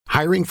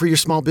Hiring for your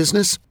small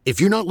business?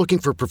 If you're not looking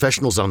for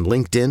professionals on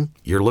LinkedIn,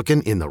 you're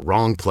looking in the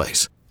wrong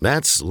place.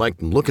 That's like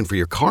looking for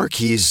your car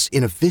keys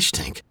in a fish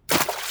tank.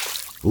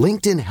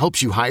 LinkedIn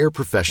helps you hire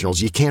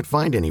professionals you can't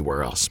find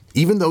anywhere else,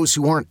 even those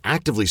who aren't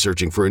actively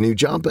searching for a new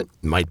job but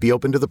might be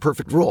open to the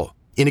perfect role.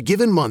 In a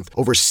given month,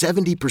 over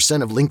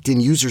 70% of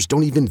LinkedIn users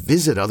don't even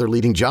visit other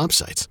leading job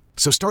sites.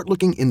 So start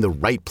looking in the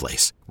right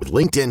place. With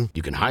LinkedIn,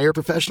 you can hire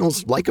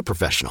professionals like a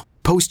professional.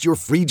 Post your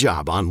free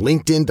job on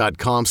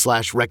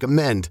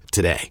linkedin.com/recommend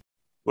today.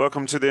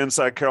 Welcome to the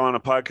Inside Carolina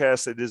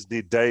podcast. It is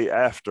the day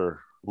after,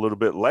 a little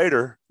bit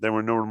later than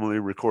we're normally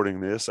recording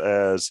this,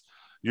 as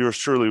yours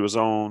truly was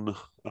on,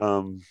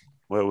 it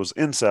was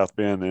in South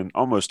Bend and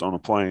almost on a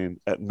plane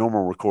at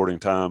normal recording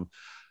time.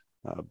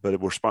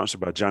 But we're sponsored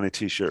by Johnny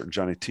T-Shirt and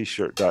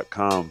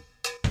JohnnyT-Shirt.com.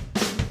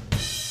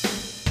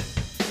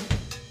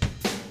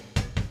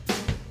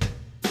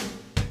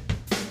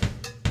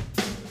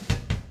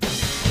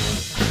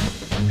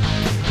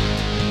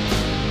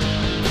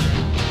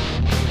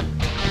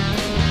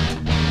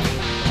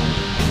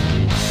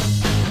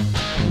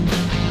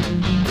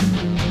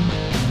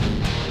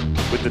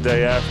 With the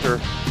day after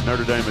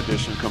Notre Dame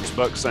edition comes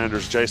Buck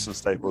Sanders, Jason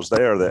Staples.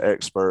 They are the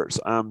experts.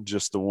 I'm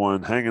just the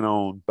one hanging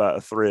on by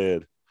a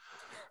thread.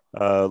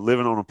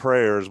 Living on a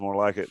prayer is more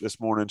like it this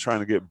morning, trying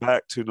to get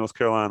back to North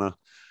Carolina.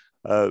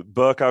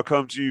 Buck, I'll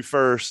come to you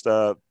first.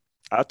 I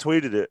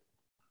tweeted it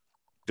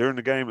during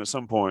the game at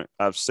some point.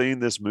 I've seen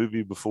this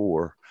movie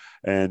before,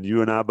 and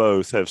you and I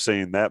both have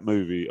seen that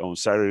movie on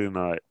Saturday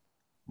night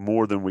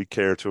more than we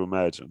care to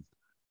imagine.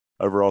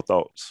 Overall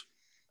thoughts?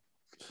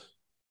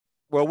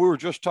 Well, we were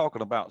just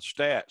talking about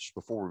stats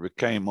before we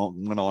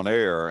went on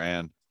air,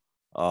 and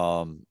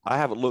I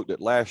haven't looked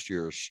at last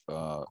year's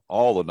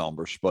all the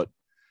numbers, but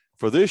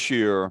for this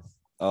year,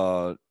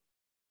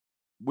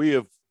 we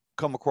have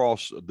come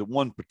across the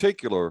one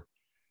particular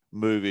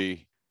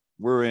movie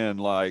we're in,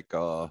 like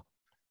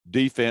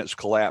defense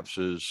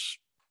collapses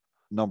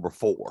number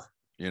 4,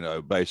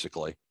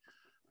 basically.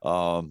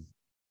 And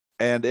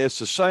it's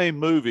the same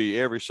movie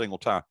every single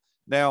time.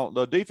 Now,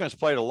 the defense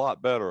played a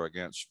lot better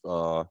against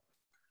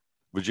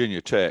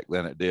Virginia Tech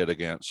than it did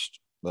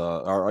against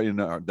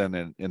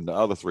than in the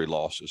other 3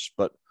 losses.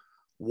 But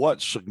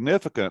what's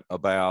significant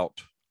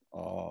about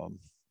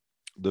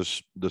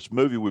this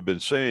movie we've been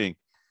seeing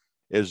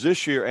is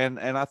this year, and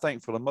I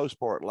think for the most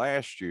part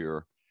last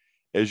year,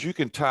 is you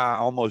can tie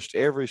almost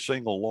every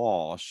single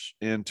loss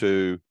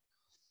into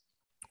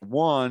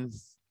one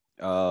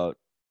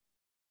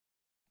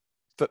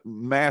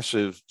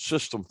massive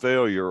system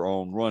failure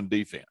on run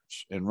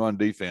defense, and run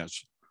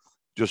defense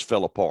just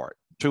fell apart.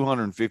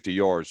 250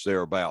 yards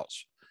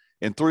thereabouts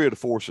in 3 of the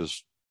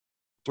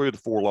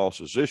 4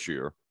 losses this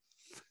year.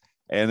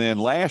 And then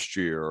last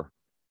year,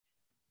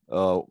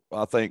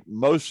 I think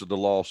most of the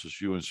losses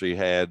UNC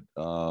had,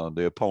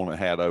 the opponent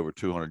had over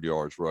 200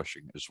 yards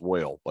rushing as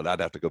well, but I'd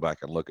have to go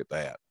back and look at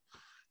that.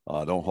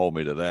 Don't hold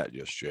me to that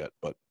just yet,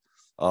 but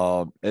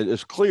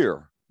it's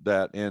clear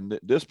that in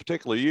this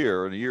particular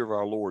year, in the year of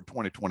our Lord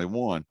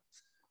 2021,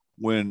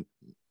 when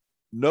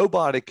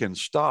nobody can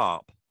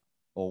stop,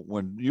 or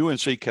when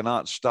UNC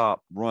cannot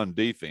stop run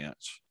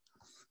defense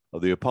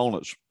of the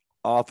opponent's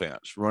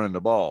offense running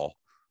the ball,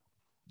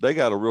 they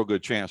got a real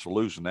good chance of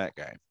losing that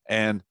game.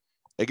 And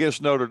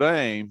against Notre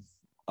Dame,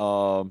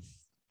 what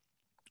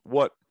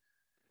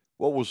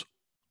was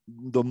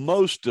the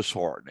most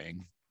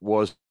disheartening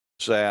was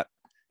that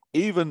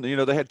even,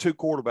 they had 2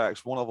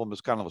 quarterbacks. One of them is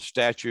kind of a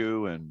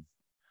statue and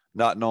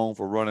not known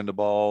for running the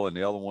ball, and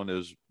the other one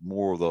is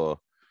more of the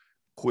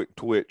quick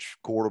twitch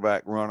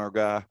quarterback runner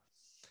guy.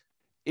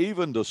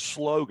 Even the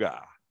slow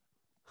guy,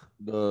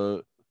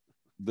 the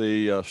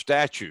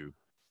statue,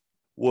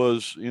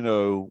 was,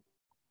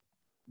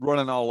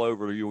 running all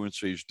over the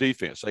UNC's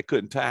defense. They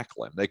couldn't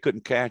tackle him. They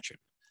couldn't catch him.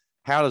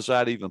 How is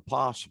that even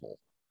possible?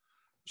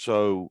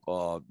 So,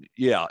 for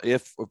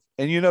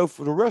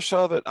the rest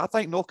of it, I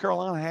think North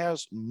Carolina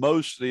has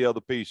most of the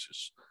other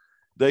pieces.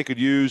 They could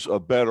use a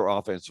better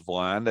offensive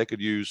line. They could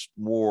use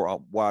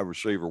more wide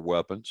receiver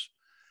weapons.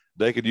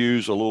 They could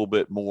use a little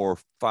bit more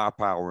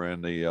firepower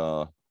in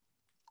the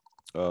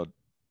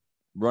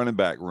running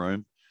back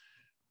room.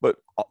 But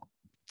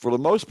for the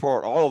most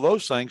part, all of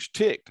those things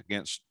ticked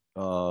against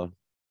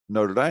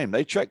Notre Dame.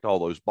 They checked all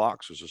those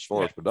boxes as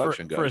far as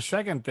production goes. For a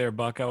second there,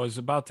 Buck, I was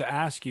about to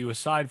ask you,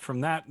 aside from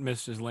that,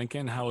 Mrs.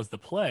 Lincoln, how was the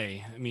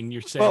play? I mean,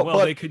 you're saying,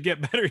 they could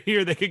get better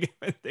here. They could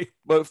get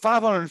but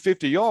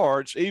 550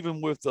 yards,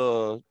 even with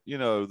the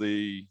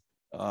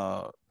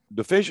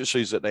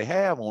deficiencies that they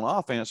have on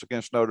offense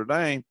against Notre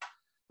Dame,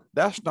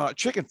 that's not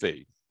chicken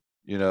feed,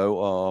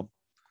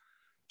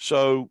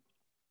 so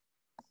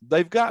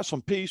they've got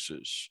some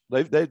pieces.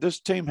 This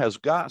team has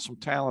got some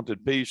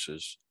talented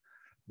pieces,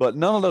 but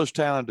none of those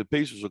talented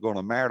pieces are going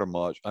to matter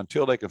much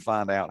until they can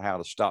find out how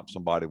to stop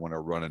somebody when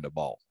they're running the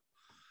ball.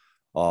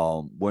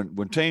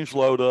 When teams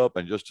load up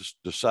and just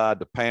decide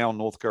to pound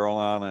North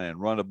Carolina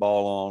and run the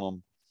ball on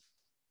them,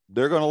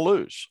 they're going to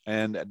lose.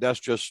 And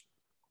that's just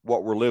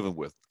what we're living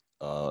with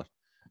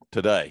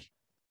today,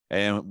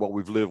 and what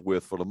we've lived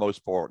with for the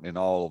most part in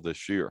all of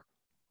this year.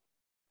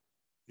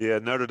 Yeah,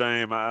 Notre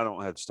Dame, I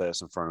don't have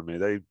stats in front of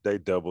me. They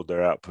doubled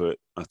their output,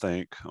 I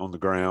think, on the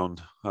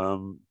ground.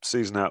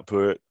 Season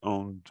output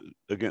on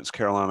against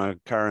Carolina.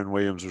 Kyron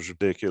Williams was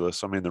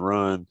ridiculous. I mean, the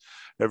run,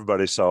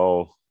 everybody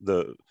saw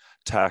the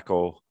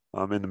tackle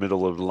in the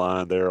middle of the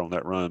line there on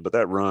that run, but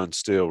that run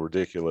still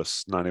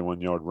ridiculous,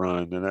 91-yard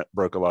run, and that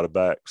broke a lot of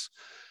backs.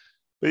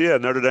 But yeah,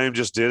 Notre Dame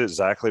just did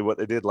exactly what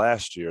they did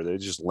last year. They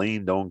just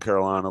leaned on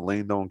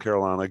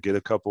Carolina, get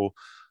a couple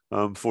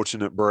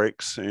fortunate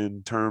breaks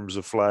in terms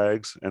of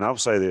flags. And I'll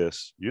say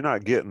this, you're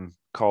not getting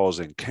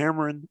calls in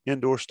Cameron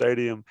Indoor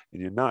Stadium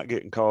and you're not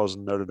getting calls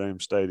in Notre Dame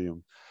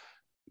Stadium.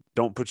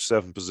 Don't put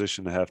yourself in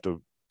position to have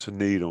to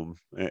need them.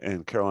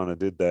 And Carolina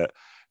did that.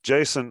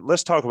 Jason,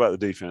 let's talk about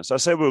the defense. I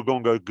said we were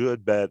going to go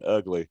good, bad,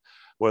 ugly.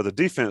 Well, the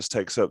defense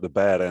takes up the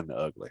bad and the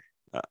ugly.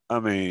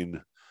 I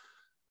mean,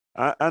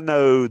 I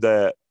know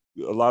that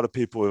a lot of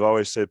people have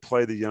always said,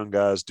 play the young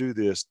guys, do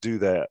this, do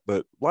that.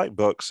 But like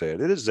Buck said,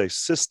 it is a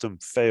system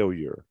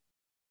failure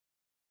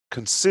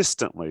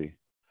consistently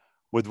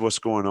with what's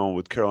going on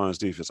with Carolina's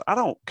defense. I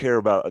don't care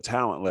about a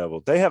talent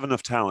level. They have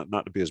enough talent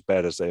not to be as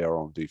bad as they are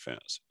on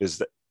defense. Is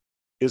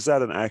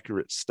that an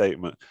accurate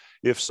statement?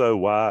 If so,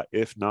 why?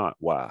 If not,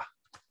 why?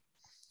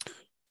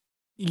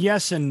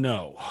 Yes and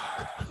no.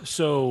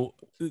 So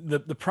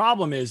the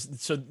problem is,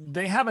 so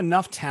they have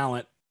enough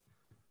talent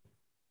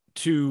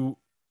to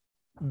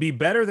be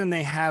better than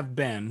they have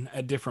been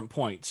at different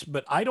points,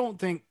 but I don't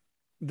think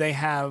they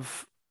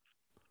have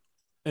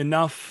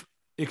enough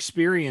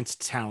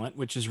experienced talent,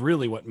 which is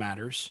really what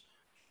matters,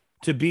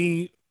 to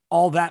be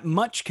all that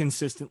much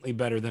consistently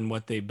better than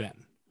what they've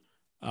been.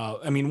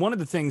 I mean, one of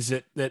the things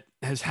that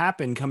has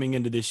happened coming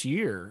into this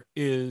year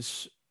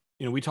is,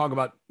 we talk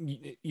about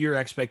year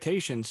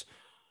expectations.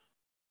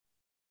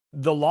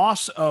 The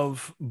loss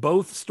of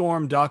both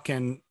Storm, Duck,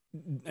 and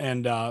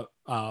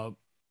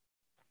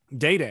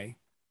Day-Day,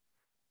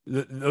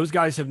 those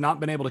guys have not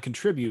been able to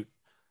contribute.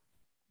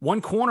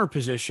 One corner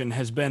position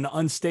has been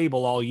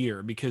unstable all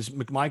year because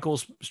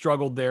McMichael's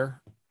struggled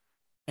there.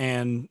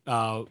 And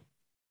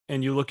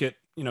you look at,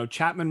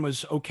 Chapman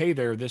was okay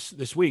there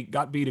this week,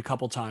 got beat a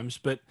couple times,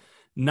 but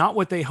not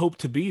what they hoped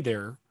to be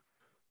there.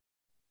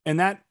 And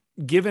that,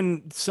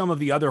 given some of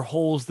the other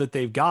holes that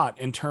they've got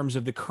in terms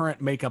of the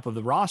current makeup of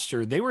the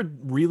roster, they were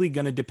really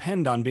going to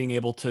depend on being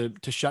able to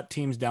shut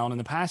teams down in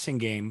the passing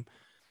game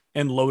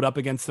and load up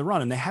against the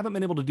run. And they haven't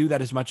been able to do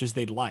that as much as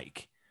they'd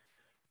like.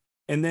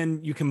 And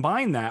then you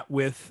combine that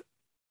with,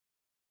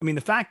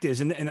 the fact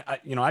is, and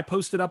I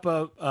posted up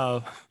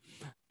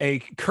a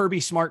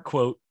Kirby Smart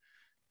quote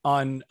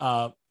on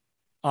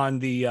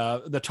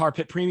the Tar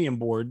Pit Premium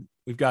board.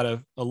 We've got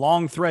a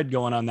long thread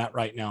going on that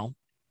right now,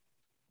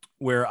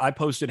 where I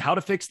posted how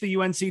to fix the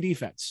UNC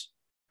defense.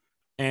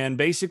 And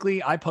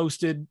basically I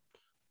posted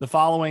the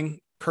following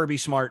Kirby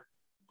Smart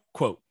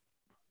quote.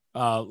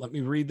 Let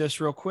me read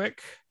this real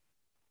quick.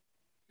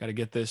 Got to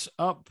get this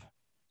up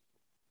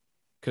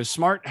because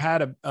Smart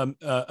had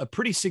a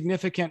pretty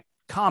significant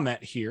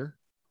comment here.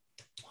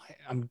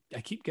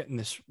 I keep getting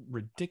this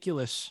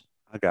ridiculous.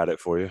 I got it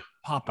for you.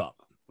 Pop up.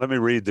 Let me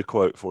read the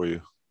quote for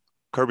you.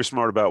 Kirby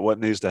Smart about what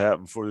needs to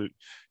happen for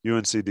the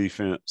UNC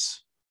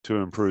defense to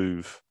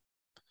improve.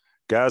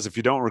 Guys, if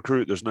you don't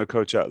recruit, there's no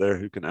coach out there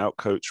who can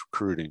out-coach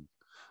recruiting.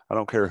 I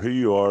don't care who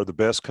you are. The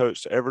best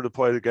coach ever to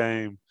play the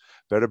game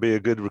better be a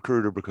good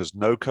recruiter because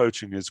no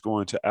coaching is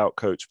going to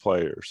out-coach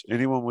players.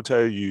 Anyone will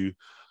tell you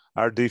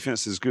our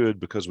defense is good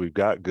because we've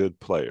got good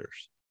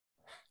players.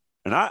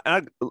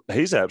 And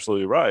he's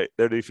absolutely right.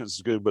 Their defense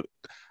is good, but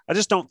I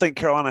just don't think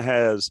Carolina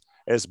has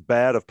as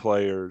bad of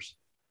players.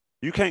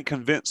 You can't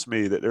convince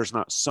me that there's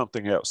not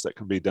something else that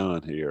can be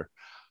done here.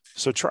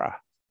 So try.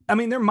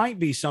 There might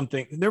be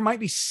something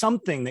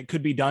that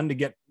could be done to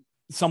get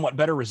somewhat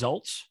better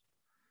results.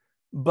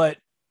 But,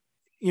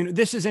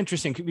 this is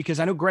interesting because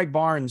I know Greg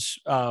Barnes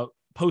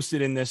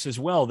posted in this as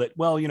well that,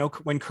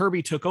 when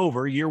Kirby took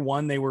over, year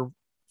one, they were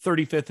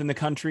 35th in the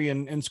country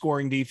in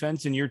scoring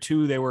defense. In year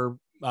two, they were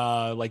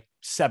like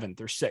 7th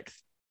or 6th,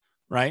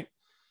 right?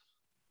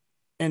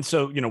 And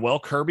so,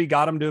 Kirby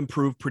got them to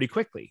improve pretty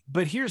quickly.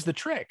 But here's the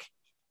trick.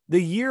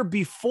 The year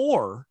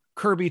before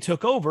Kirby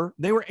took over,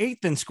 they were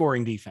 8th in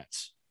scoring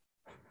defense.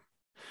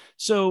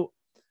 So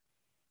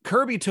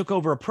Kirby took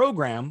over a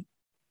program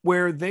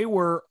where they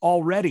were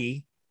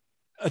already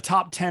a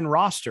top 10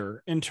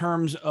 roster in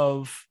terms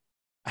of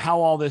how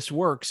all this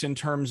works in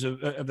terms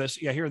of this.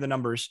 Yeah, here are the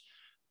numbers.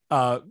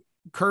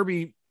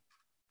 Kirby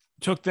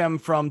took them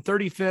from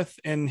 35th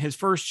in his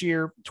first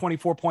year,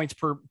 24 points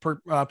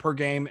per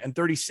game, and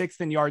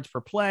 36th in yards per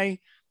play,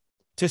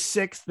 to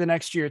 6th the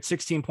next year at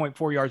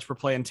 16.4 yards per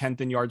play and 10th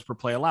in yards per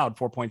play allowed,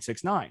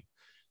 4.69.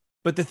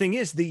 But the thing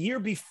is, the year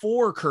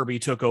before Kirby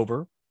took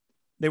over,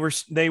 they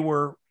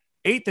were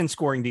 8th in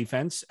scoring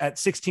defense at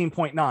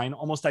 16.9,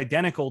 almost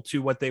identical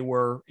to what they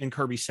were in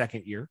Kirby's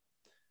second year,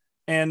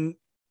 and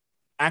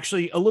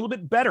actually a little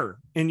bit better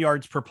in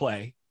yards per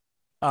play,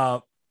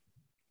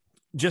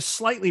 just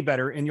slightly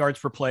better in yards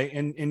per play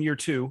in year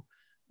two,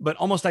 but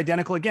almost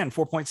identical again,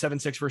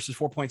 4.76 versus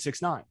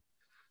 4.69.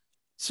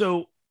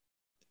 So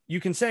you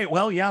can say,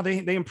 well, yeah,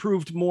 they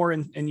improved more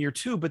in year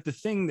 2, but the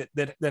thing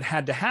that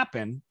had to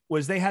happen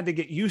was they had to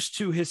get used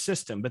to his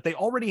system, but they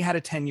already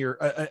had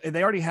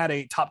they already had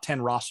a top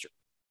 10 roster.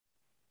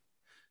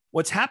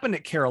 What's happened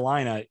at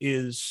Carolina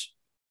is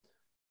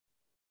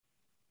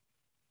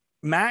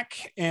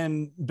Mack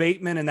and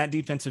Bateman and that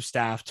defensive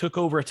staff took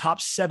over a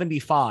top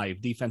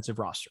 75 defensive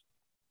roster.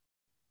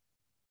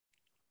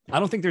 I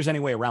don't think there's any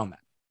way around that.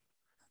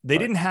 They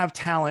didn't have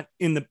talent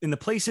in the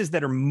places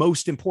that are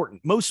most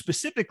important. Most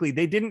specifically,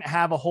 they didn't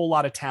have a whole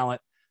lot of talent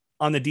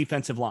on the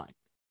defensive line.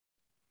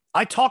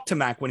 I talked to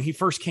Mac when he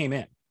first came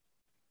in.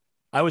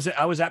 I was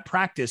at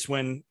practice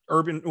when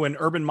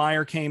Urban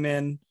Meyer came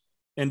in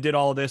and did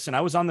all of this, and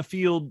I was on the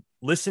field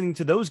listening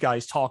to those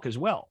guys talk as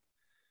well.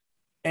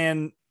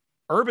 And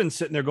Urban's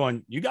sitting there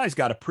going, "You guys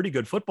got a pretty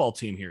good football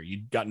team here.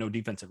 You got no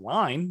defensive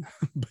line,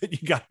 but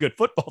you got a good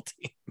football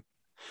team."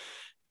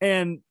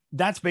 And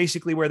that's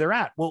basically where they're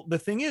at. Well, the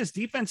thing is,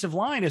 defensive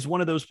line is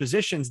one of those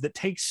positions that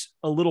takes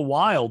a little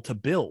while to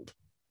build.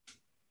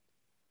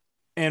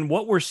 And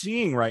what we're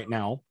seeing right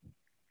now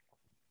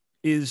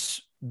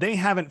is they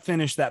haven't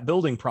finished that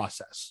building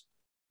process.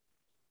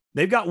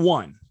 They've got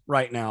one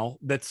right now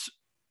that's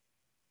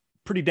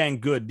pretty dang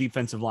good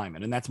defensive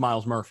lineman, and that's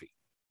Miles Murphy.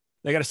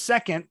 They got a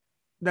second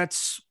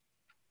that's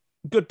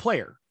a good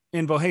player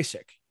in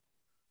Vohasek.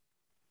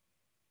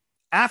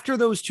 After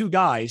those two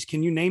guys,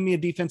 can you name me a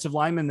defensive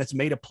lineman that's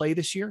made a play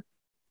this year?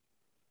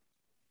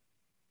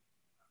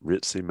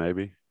 Ritzy,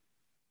 maybe.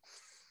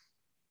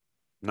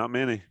 Not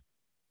many.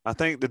 I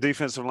think the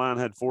defensive line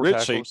had 4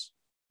 tackles.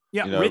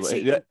 Yeah,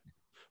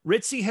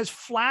 Ritzy has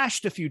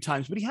flashed a few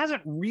times, but he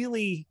hasn't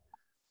really.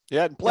 He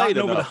hadn't played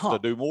enough to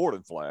do more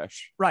than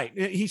flash. Right.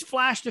 He's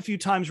flashed a few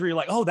times where you're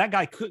like, oh, that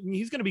guy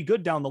he's going to be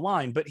good down the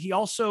line. But he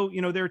also,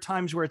 there are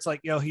times where it's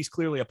like, he's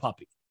clearly a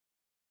puppy.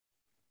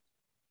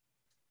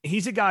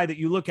 He's a guy that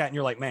you look at and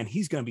you're like, man,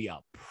 he's going to be a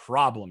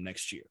problem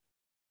next year.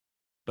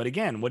 But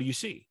again, what do you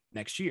see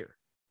next year?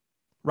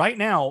 Right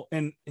now,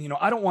 and,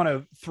 I don't want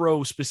to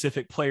throw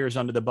specific players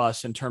under the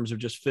bus in terms of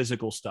just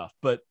physical stuff,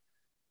 but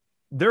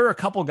there are a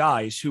couple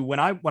guys who, when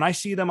I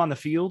see them on the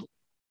field,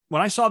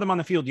 when I saw them on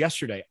the field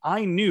yesterday,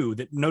 I knew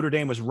that Notre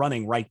Dame was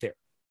running right there.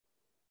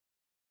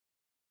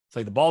 It's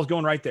like the ball's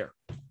going right there.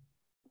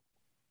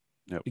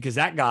 Yep. Because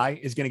that guy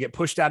is going to get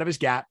pushed out of his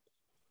gap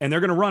and they're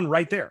going to run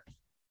right there.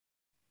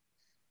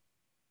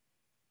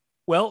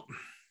 Well,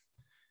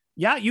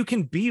 yeah, you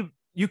can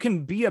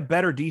be a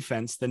better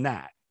defense than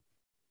that.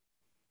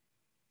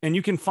 And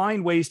you can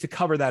find ways to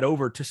cover that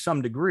over to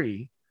some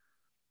degree.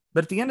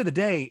 But at the end of the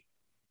day,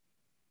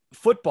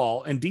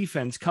 football and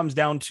defense comes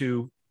down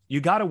to you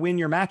got to win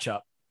your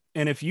matchup.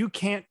 And if you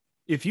can't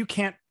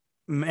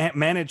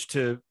manage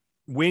to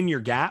win your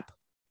gap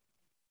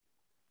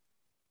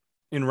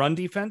in run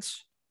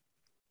defense,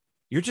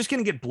 you're just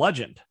going to get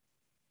bludgeoned.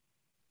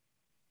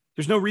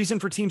 There's no reason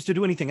for teams to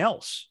do anything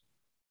else.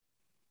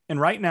 And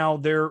right now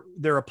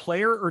they're a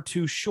player or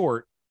two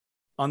short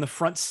on the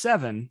front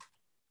 7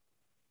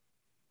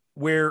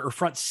 or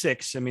front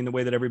 6. I mean, the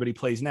way that everybody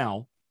plays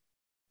now,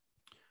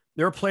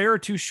 they're a player or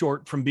two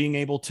short from being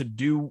able to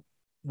do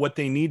what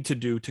they need to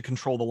do to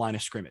control the line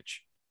of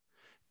scrimmage.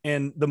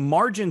 And the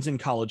margins in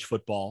college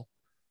football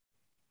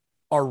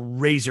are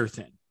razor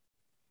thin.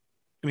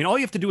 I mean, all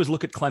you have to do is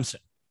look at Clemson,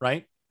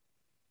 right?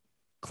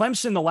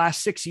 Clemson the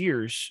last 6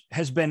 years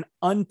has been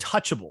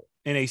untouchable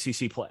in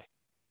ACC play.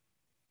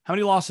 How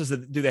many losses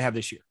do they have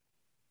this year?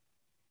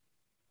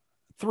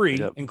 3,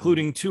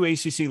 including 2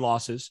 ACC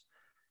losses.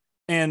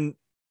 And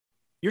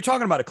you're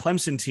talking about a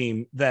Clemson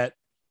team that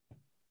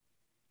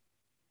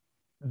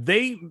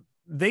they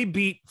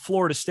beat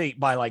Florida State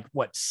by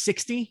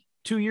 60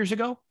 2 years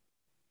ago?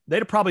 They'd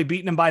have probably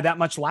beaten them by that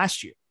much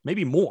last year,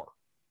 maybe more.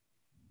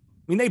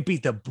 I mean, they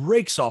beat the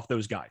brakes off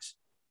those guys.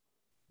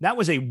 That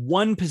was a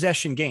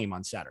 1-possession game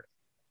on Saturday.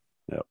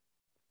 Yep.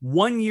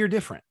 1 year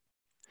different.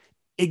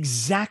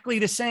 Exactly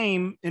the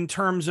same in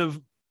terms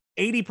of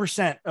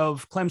 80%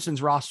 of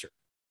Clemson's roster.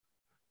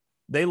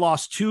 They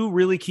lost 2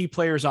 really key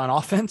players on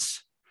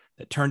offense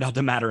that turned out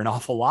to matter an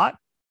awful lot.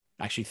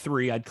 Actually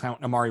 3, I'd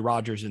count Amari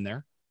Rogers in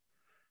there.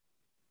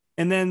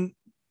 And then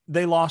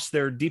they lost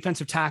their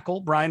defensive tackle,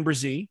 Brian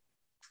Brzee,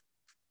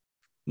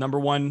 number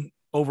 1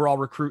 overall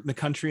recruit in the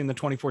country in the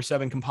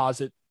 24/7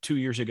 composite 2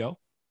 years ago.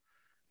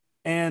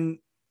 And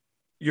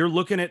you're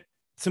looking at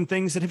some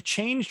things that have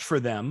changed for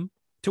them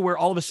to where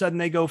all of a sudden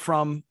they go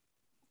from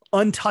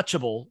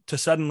untouchable to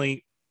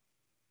suddenly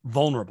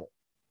vulnerable.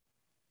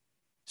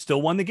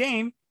 Still won the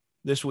game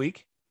this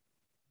week.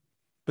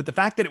 But the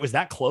fact that it was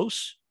that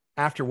close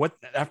after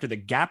the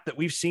gap that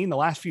we've seen the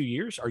last few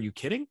years, are you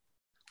kidding?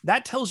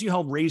 That tells you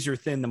how razor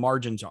thin the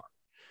margins are.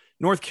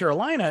 North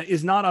Carolina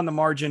is not on the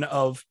margin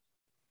of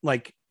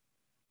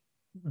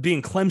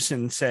being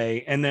Clemson,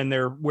 say, and then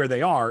they're where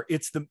they are.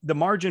 It's the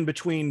margin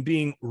between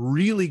being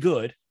really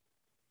good,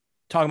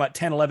 talking about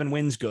 10, 11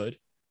 wins good,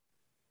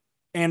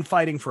 and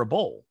fighting for a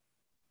bowl.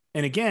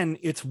 And again,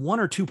 it's 1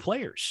 or 2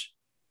 players.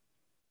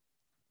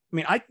 I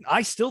mean,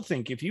 I still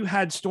think if you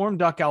had Storm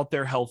Duck out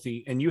there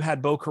healthy and you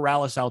had Bo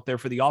Corrales out there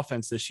for the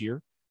offense this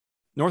year,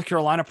 North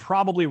Carolina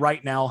probably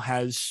right now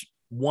has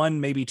 1,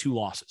 maybe 2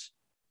 losses.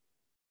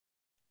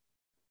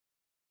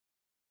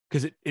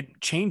 Because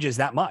it changes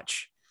that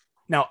much.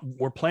 Now,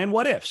 we're playing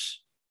what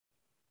ifs.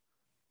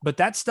 But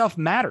that stuff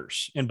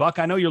matters. And Buck,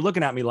 I know you're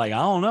looking at me like, I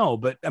don't know.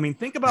 But I mean,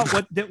 think about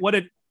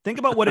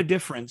what a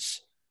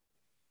difference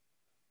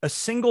a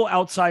single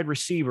outside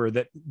receiver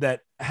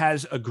that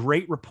has a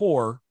great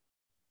rapport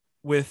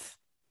with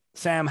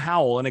Sam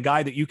Howell and a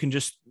guy that you can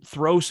just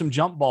throw some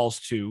jump balls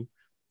to.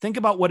 Think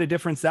about what a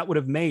difference that would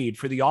have made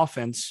for the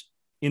offense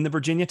in the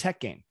Virginia Tech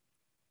game,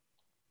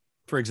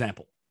 for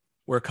example,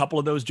 where a couple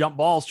of those jump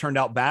balls turned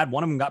out bad.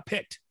 One of them got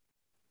picked.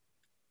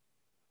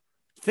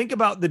 Think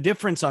about the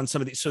difference on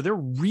some of these. So they're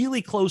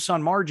really close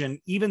on margin,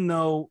 even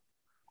though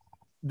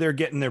they're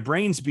getting their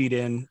brains beat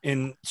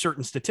in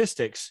certain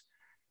statistics.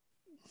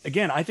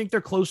 Again, I think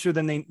they're closer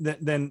than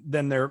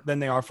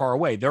they are far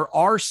away. There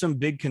are some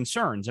big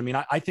concerns. I mean,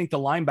 I think the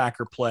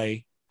linebacker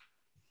play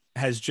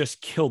has just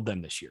killed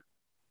them this year.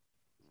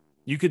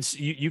 You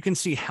can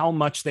see how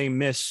much they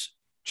miss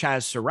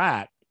Chaz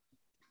Surratt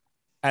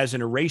as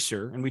an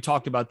eraser. And we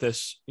talked about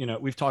this,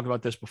 we've talked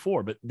about this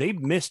before, but they've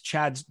missed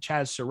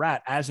Chaz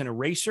Surratt as an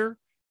eraser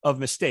of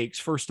mistakes,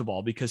 first of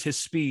all, because his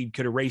speed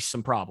could erase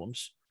some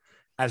problems.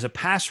 As a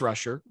pass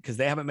rusher, because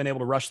they haven't been able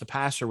to rush the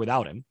passer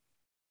without him.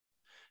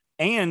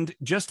 And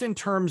just in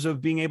terms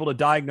of being able to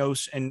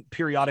diagnose and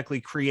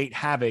periodically create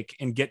havoc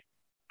and get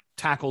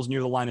tackles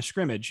near the line of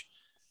scrimmage.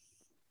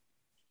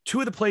 2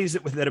 of the plays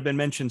that have been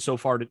mentioned so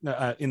far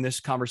in this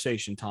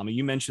conversation, Tommy,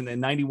 you mentioned the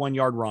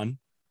 91-yard run.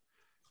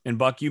 And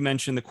Buck, you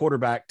mentioned the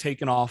quarterback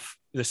taking off,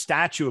 the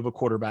statue of a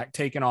quarterback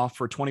taken off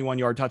for a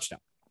 21-yard touchdown.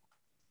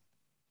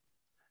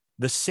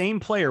 The same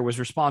player was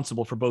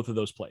responsible for both of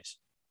those plays.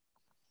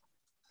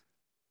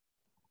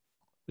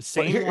 The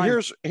same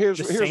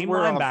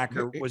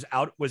linebacker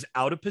was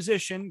out of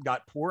position,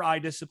 got poor eye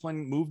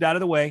discipline, moved out of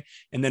the way,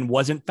 and then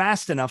wasn't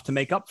fast enough to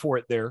make up for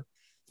it there.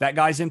 That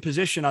guy's in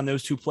position on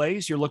those 2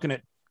 plays. You're looking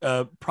at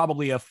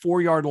probably a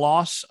 4-yard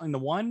loss on the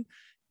one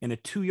and a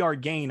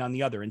 2-yard gain on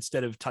the other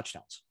instead of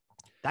touchdowns.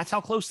 That's how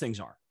close things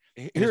are.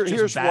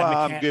 Here's why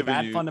I'm giving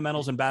bad you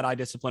fundamentals and bad eye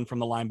discipline from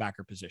the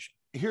linebacker position.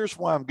 Here's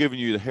why I'm giving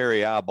you the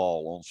hairy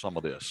eyeball on some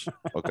of this.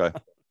 Okay.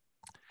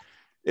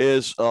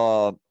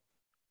 I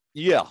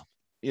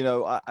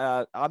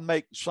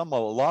make a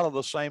lot of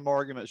the same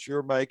arguments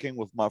you're making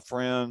with my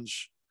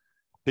friends,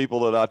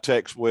 people that I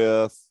text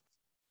with.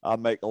 I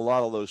make a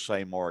lot of those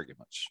same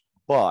arguments,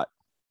 but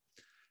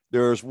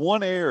there's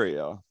one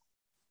area,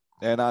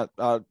 and I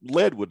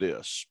led with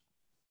this,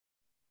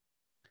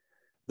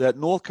 that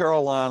North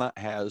Carolina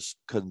has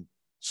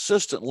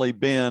consistently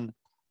been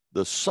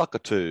the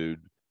suckitude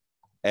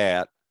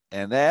at,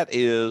 and that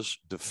is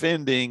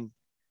defending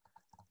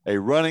a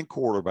running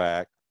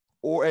quarterback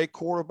or a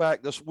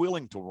quarterback that's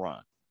willing to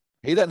run.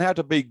 He doesn't have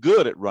to be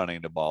good at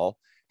running the ball.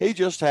 He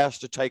just has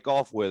to take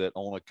off with it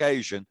on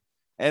occasion.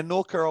 And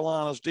North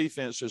Carolina's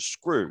defense is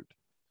screwed.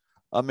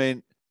 I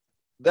mean,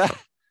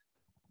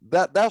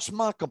 that's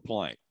my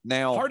complaint.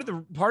 Now,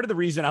 part of the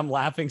reason I'm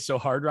laughing so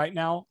hard right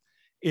now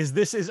is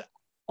this is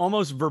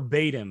almost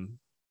verbatim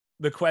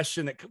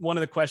one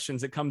of the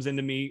questions that comes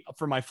into me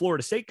for my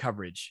Florida State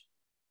coverage.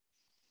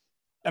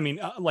 I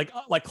mean, like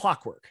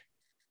clockwork,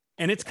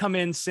 and it's come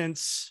in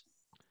since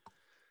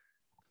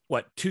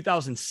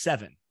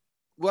 2007.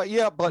 Well,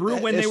 yeah, but through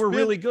when they were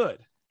really good.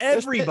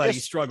 Everybody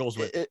struggles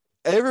with it.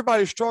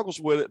 Everybody struggles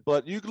with it,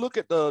 but you look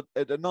at the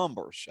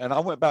numbers, and I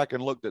went back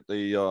and looked at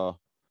the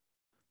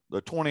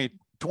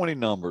 2020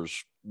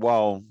 numbers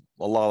while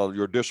a lot of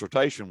your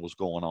dissertation was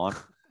going on,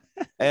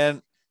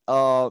 and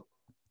North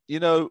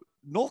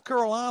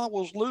Carolina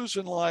was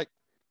losing the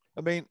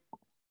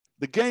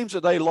games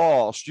that they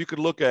lost, you could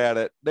look at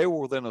it, they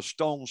were within a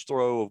stone's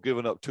throw of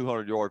giving up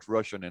 200 yards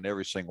rushing in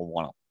every single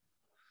one of them.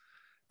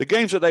 The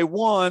games that they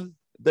won,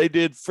 they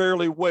did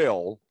fairly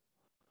well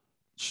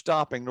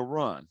stopping the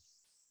run.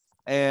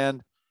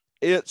 And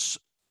it's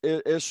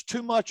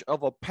too much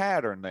of a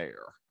pattern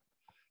there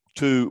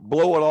to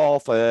blow it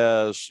off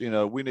as,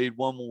 we need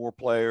 1 more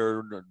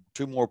player,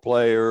 2 more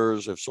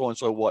players, if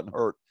so-and-so wasn't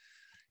hurt.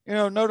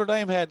 Notre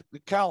Dame had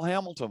Kyle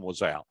Hamilton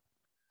was out.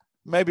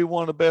 Maybe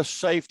one of the best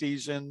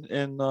safeties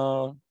in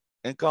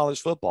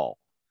college football.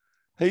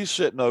 He's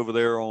sitting over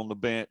there on the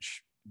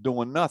bench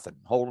doing nothing,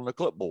 holding a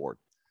clipboard.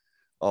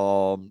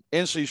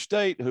 NC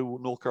State, who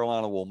North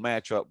Carolina will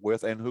match up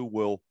with and who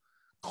will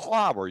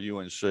clobber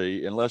UNC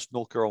unless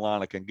North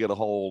Carolina can get a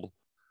hold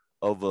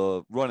of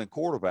a running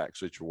quarterback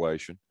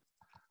situation.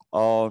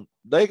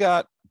 They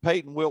got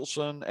Peyton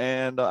Wilson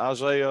and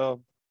Isaiah,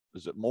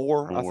 is it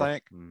Moore? I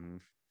think,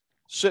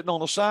 sitting on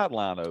the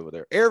sideline over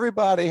there.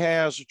 Everybody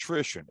has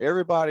attrition.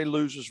 Everybody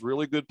loses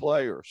really good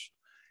players.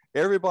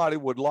 Everybody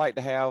would like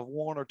to have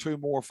 1 or 2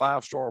 more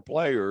 5-star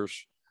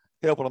players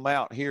helping them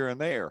out here and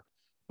there.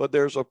 But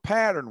there's a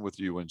pattern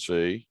with UNC,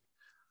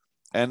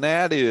 and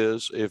that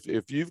is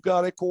if you've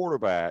got a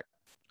quarterback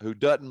who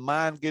doesn't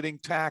mind getting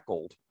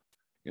tackled,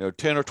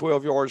 10 or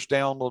 12 yards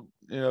down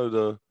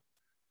down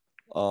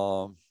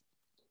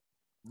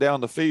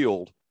the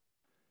field,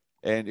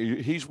 and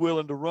he's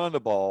willing to run the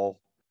ball,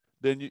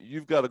 then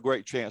you've got a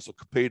great chance of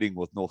competing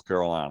with North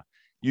Carolina.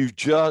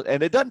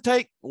 And it doesn't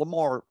take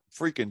Lamar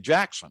freaking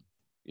Jackson,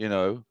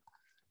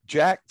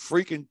 Jack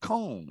freaking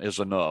Cohn is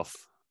enough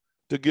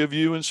to give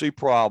UNC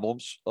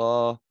problems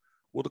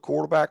with a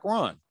quarterback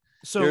run.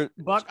 So,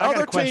 Buck, I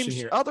got a question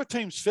here. Other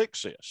teams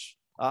fix this.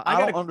 I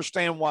don't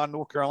understand why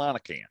North Carolina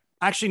can't.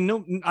 Actually,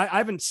 no, I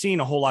haven't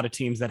seen a whole lot of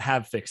teams that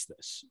have fixed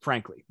this,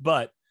 frankly.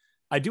 But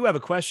I do have a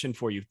question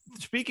for you.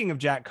 Speaking of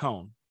Jack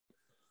Cohn,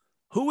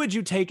 who would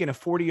you take in a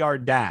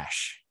 40-yard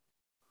dash?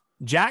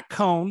 Jack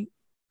Cohn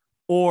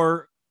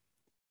or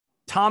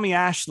Tommy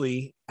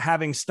Ashley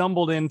having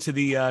stumbled into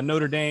the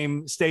Notre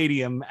Dame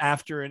stadium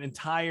after an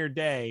entire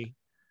day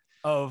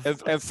of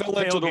and fell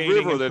into the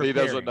river that he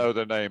doesn't know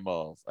the name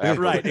of.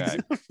 Right.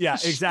 Yeah,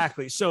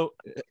 exactly. So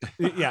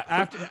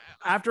yeah,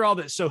 after all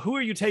this, so who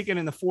are you taking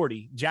in the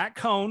 40? Jack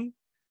Cohn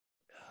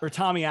or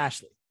Tommy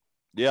Ashley?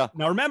 Yeah.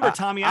 Now remember,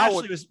 Tommy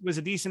Ashley was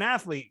a decent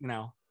athlete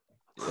now.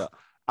 Yeah.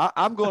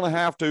 I'm going to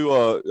have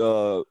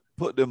to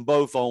put them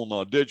both on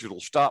a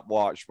digital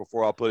stopwatch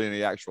before I put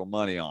any actual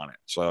money on it.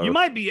 So you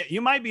might be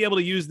able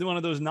to use one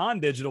of those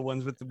non-digital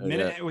ones with the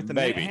minute with the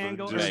minute hand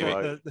goes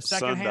the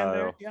second hand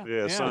there.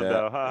 Yeah,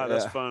 sundial. Ha,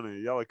 that's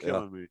funny. Y'all are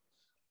killing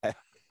me.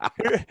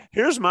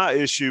 Here's my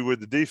issue with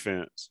the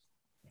defense.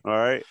 All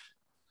right,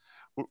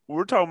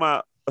 we're talking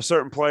about a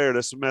certain player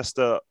that's messed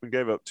up and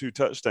gave up 2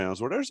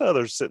 touchdowns. Well, there's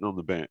others sitting on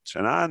the bench,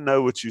 and I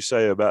know what you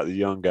say about the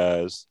young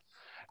guys.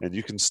 And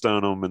you can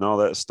stun them and all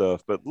that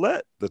stuff, but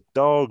let the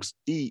dogs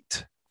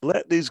eat.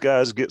 Let these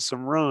guys get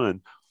some run.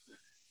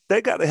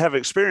 They got to have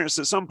experience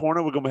at some point,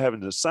 or we're going to be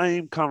having the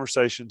same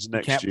conversations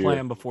next year. You can't play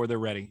them before they're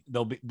ready.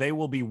 They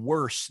will be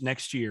worse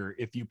next year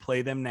if you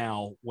play them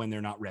now when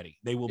they're not ready.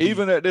 They will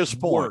even be at this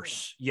point.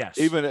 Worse. Yes.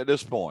 Even at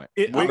this point.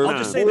 I'll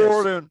just say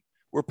this.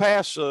 We're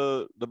past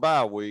the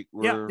bye week.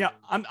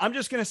 I'm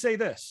just going to say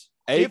this.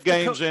 8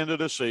 games into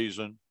the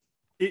season.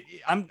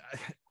 I've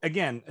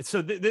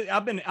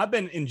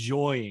been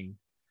enjoying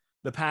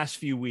the past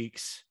few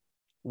weeks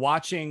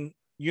watching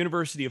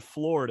University of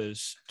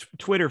Florida's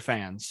Twitter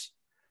fans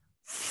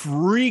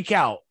freak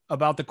out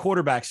about the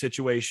quarterback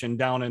situation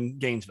down in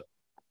Gainesville,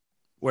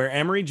 where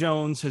Emory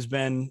Jones has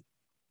been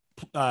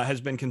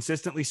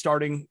consistently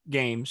starting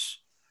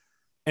games.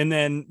 And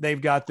then they've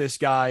got this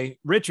guy,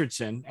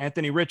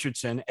 Anthony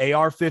Richardson,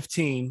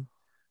 AR-15,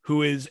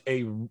 who is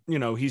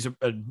he's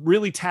a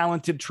really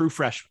talented true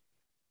freshman.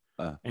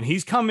 And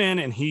he's come in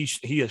and he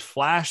has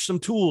flashed some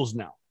tools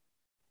now,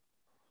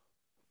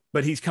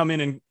 but he's come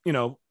in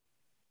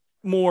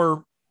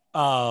more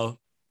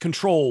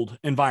controlled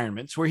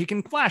environments where he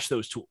can flash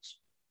those tools.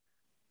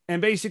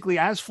 And basically,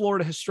 as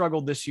Florida has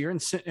struggled this year, and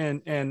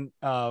did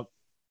I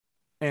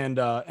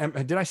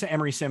say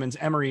Emory Simmons?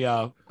 Emory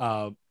Jones.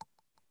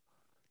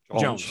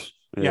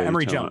 Yeah,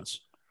 Emory Jones.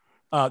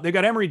 They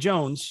got Emory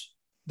Jones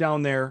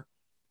down there.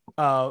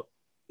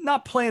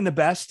 Not playing the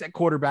best at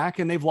quarterback,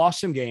 and they've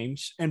lost some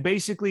games. And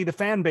basically the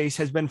fan base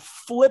has been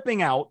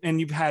flipping out, and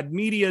you've had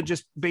media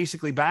just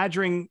basically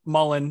badgering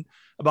Mullen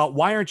about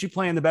why aren't you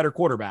playing the better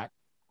quarterback?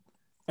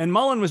 And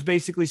Mullen was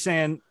basically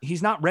saying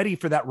he's not ready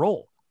for that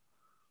role.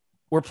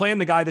 We're playing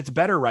the guy that's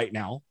better right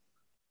now.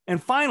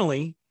 And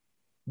finally,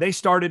 they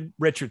started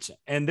Richardson,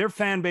 and their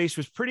fan base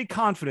was pretty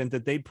confident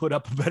that they'd put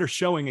up a better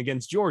showing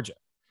against Georgia.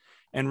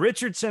 And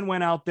Richardson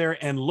went out there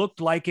and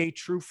looked like a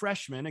true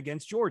freshman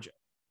against Georgia.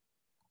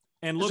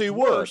 And looked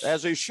worse,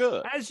 as he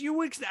should, as you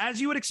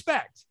would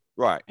expect,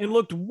 right? And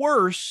looked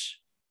worse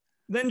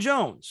than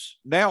Jones.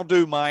 Now,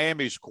 do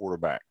Miami's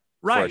quarterback,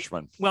 right?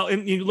 Freshman. Well,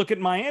 and you look at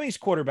Miami's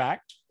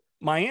quarterback.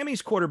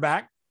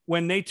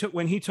 When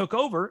he took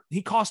over,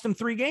 he cost them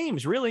 3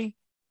 games, really.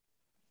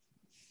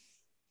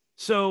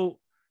 So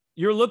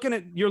you're looking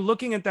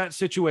at that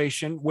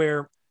situation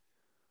where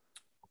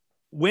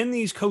when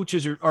these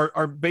coaches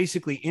are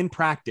basically in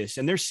practice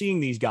and they're seeing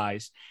these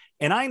guys,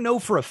 and I know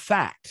for a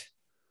fact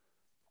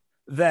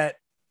that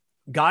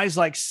guys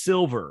like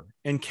Silver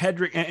and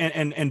Kedrick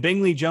and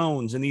Bingley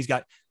Jones and these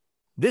guys,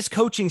 this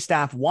coaching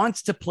staff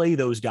wants to play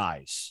those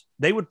guys.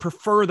 They would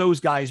prefer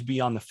those guys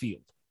be on the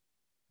field.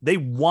 They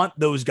want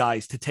those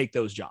guys to take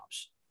those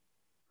jobs.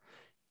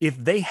 If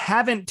they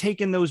haven't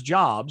taken those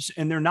jobs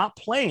and they're not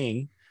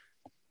playing,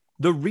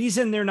 the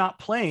reason they're not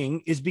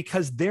playing is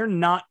because they're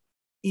not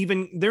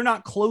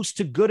close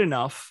to good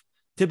enough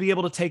to be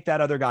able to take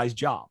that other guy's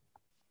job.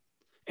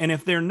 And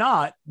if they're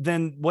not,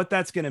 then what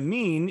that's going to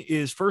mean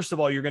is, first of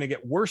all, you're going to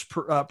get worse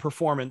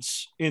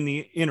performance in the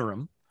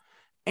interim.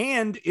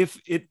 And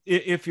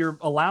if you're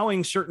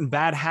allowing certain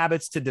bad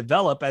habits to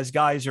develop as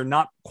guys are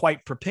not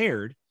quite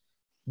prepared,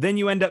 then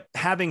you end up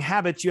having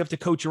habits you have to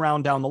coach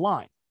around down the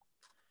line.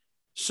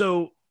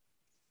 So,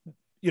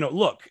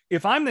 look,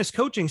 if I'm on this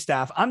coaching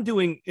staff, I'm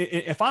doing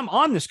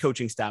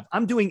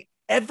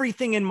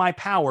everything in my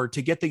power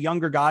to get the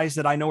younger guys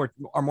that I know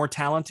are more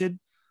talented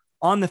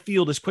on the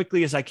field as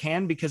quickly as I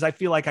can, because I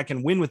feel like I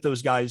can win with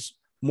those guys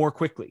more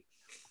quickly.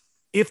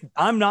 If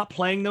I'm not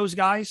playing those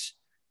guys,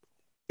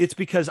 it's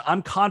because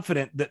I'm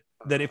confident that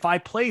that if I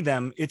play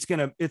them, it's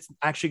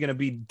actually going to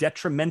be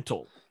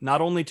detrimental,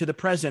 not only to the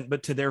present,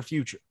 but to their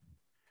future.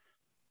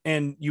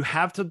 And you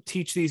have to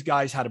teach these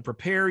guys how to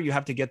prepare. You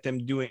have to get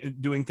them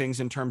doing things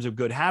in terms of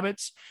good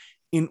habits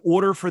in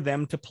order for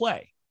them to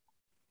play.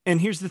 And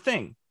here's the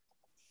thing.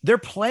 They're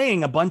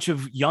playing a bunch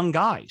of young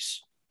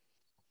guys.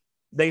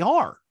 They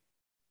are.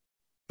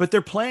 But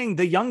they're playing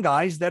the young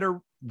guys that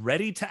are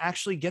ready to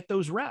actually get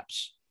those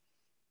reps.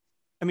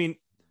 I mean,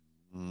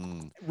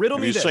 riddle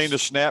me this. Have you seen the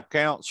snap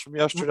counts from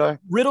yesterday?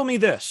 Riddle me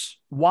this.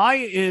 Why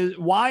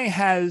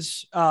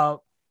has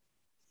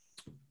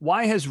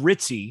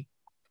Ritzy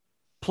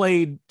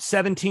played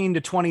 17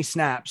 to 20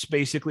 snaps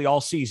basically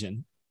all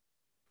season,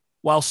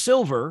 while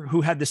Silver,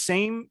 who had the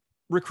same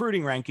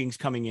recruiting rankings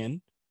coming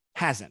in,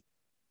 hasn't?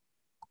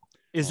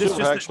 Is this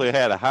Silver just actually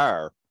had a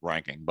higher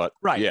ranking, but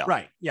right? yeah.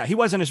 Right. Yeah. He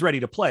wasn't as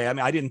ready to play. I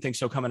mean, I didn't think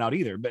so coming out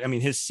either, but I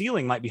mean, his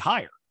ceiling might be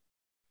higher,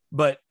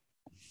 but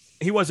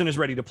he wasn't as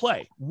ready to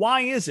play.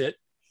 Why is it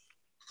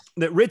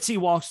that Ritzy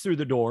walks through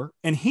the door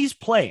and he's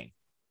playing,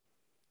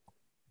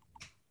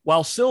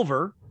 while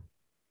Silver,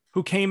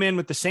 who came in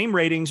with the same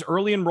ratings,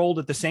 early enrolled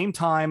at the same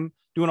time,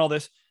 doing all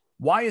this,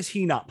 why is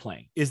he not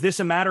playing? Is this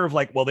a matter of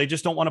like, well, they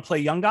just don't want to play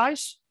young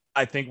guys?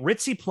 I think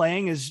Ritzy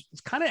playing is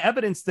kind of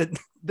evidence that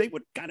they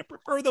would kind of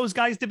prefer those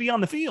guys to be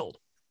on the field.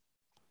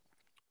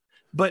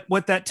 But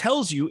what that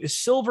tells you is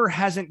Silver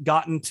hasn't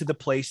gotten to the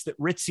place that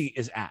Ritzy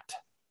is at.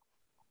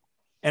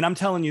 And I'm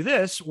telling you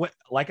this,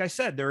 like I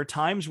said, there are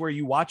times where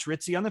you watch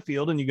Ritzy on the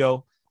field and you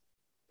go,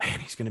 man,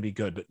 he's going to be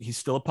good, but he's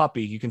still a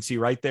puppy. You can see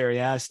right there.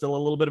 Yeah, still a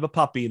little bit of a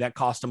puppy. That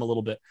cost him a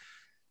little bit.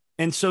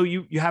 And so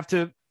you have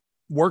to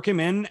work him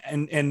in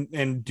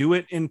and do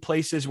it in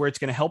places where it's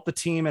going to help the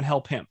team and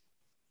help him.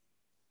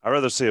 I'd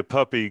rather see a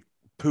puppy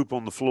poop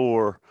on the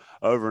floor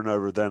over and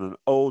over than an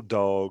old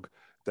dog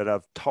that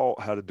I've taught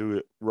how to do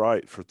it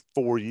right for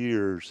 4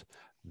 years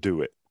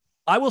do it.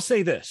 I will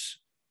say this.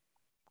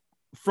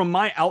 From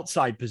my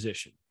outside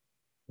position,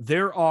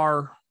 there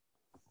are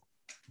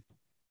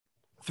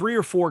 3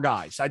 or 4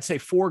 guys, I'd say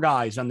 4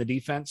 guys on the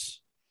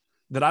defense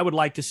that I would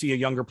like to see a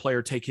younger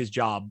player take his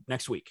job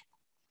next week.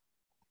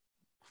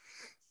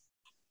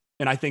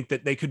 And I think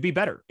that they could be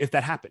better if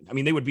that happened. I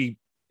mean, they would be,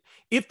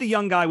 if the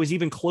young guy was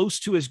even close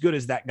to as good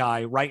as that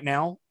guy right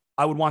now,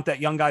 I would want that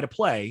young guy to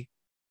play,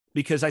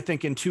 because I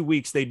think in 2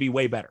 weeks they'd be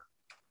way better.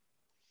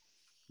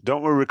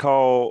 Don't we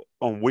recall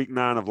on week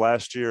 9 of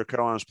last year,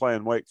 Carolina's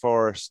playing Wake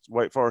Forest.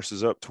 Wake Forest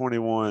is up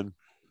 21.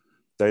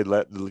 They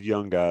let the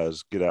young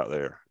guys get out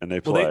there and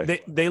they play.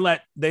 Well,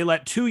 they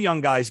let 2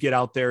 young guys get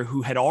out there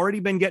who had already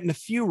been getting a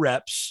few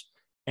reps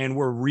and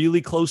were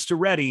really close to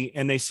ready.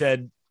 And they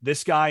said,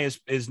 this guy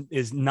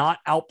is not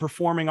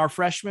outperforming our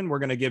freshman. We're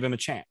going to give him a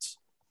chance.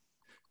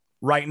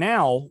 Right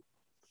now,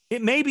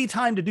 it may be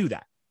time to do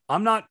that.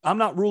 I'm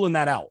not ruling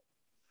that out.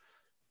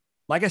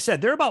 Like I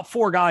said, there are about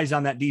 4 guys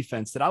on that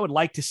defense that I would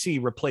like to see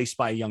replaced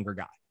by a younger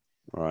guy.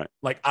 Right.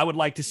 Like I would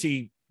like to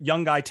see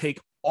young guy take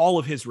all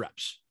of his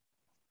reps.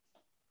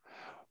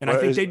 And I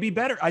think they'd be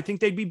better. I think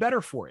they'd be better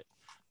for it.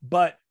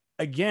 But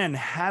again,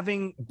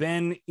 having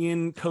been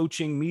in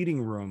coaching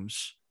meeting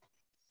rooms,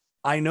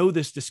 I know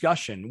this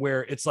discussion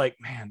where it's like,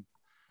 man,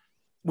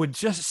 would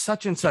just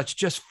such and such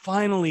just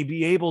finally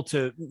be able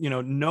to,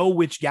 know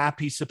which gap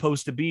he's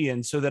supposed to be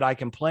in so that I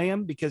can play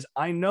him? Because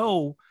I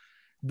know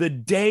the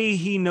day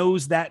he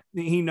knows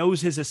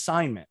his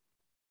assignment,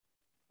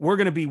 we're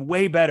going to be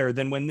way better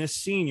than when this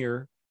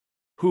senior,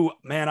 who,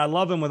 man, I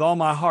love him with all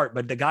my heart,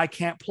 but the guy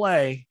can't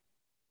play.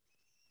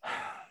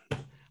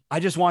 I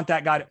just want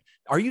that guy to.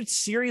 Are you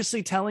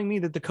seriously telling me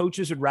that the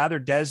coaches would rather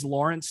Des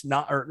Evans?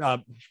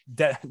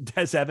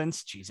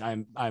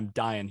 Jeez, I'm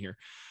dying here.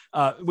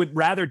 Would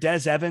rather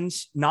Des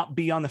Evans not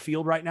be on the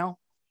field right now?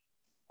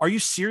 Are you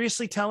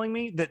seriously telling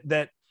me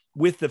that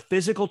with the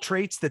physical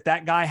traits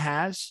that guy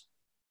has,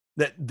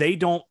 that they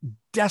don't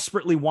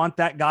desperately want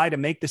that guy to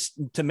make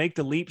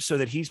the leap so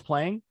that he's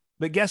playing?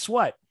 But guess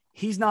what?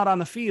 He's not on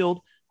the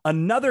field.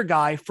 Another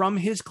guy from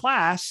his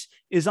class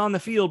is on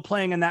the field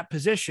playing in that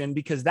position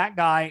because that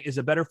guy is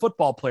a better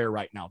football player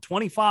right now.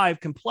 25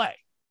 can play,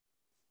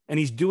 and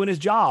he's doing his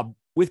job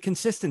with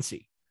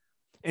consistency.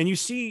 And you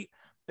see,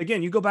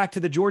 again, you go back to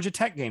the Georgia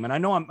Tech game, and I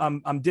know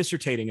I'm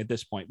dissertating at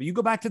this point, but you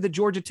go back to the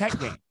Georgia Tech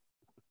game,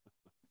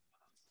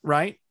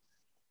 right?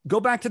 Go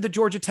back to the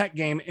Georgia Tech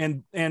game,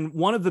 and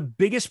one of the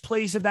biggest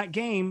plays of that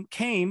game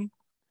came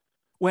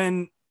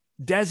when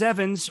Des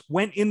Evans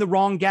went in the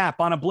wrong gap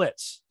on a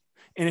blitz.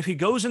 And if he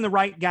goes in the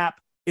right gap,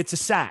 it's a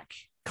sack.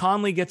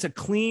 Conley gets a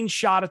clean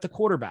shot at the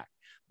quarterback.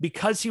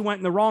 Because he went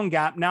in the wrong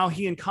gap, now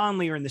he and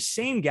Conley are in the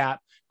same gap.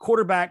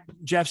 Quarterback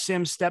Jeff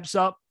Sims steps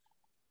up,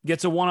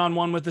 gets a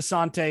one-on-one with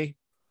Asante,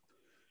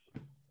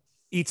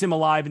 eats him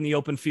alive in the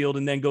open field,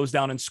 and then goes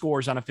down and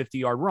scores on a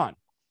 50-yard run.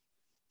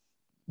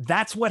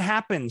 That's what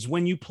happens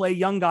when you play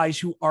young guys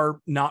who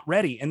are not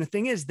ready. And the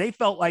thing is, they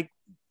felt like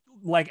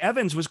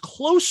Evans was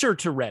closer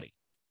to ready.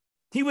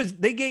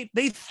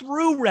 They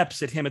threw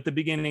reps at him at the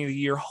beginning of the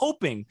year,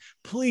 hoping,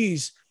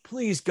 please,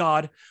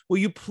 God, will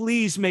you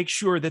please make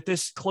sure that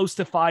this close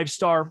to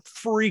 5-star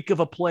freak of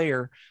a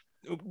player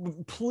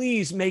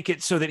please make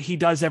it so that he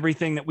does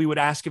everything that we would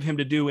ask of him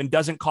to do and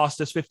doesn't cost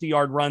us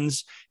 50-yard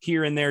runs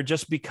here and there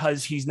just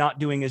because he's not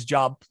doing his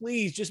job.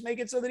 Please just make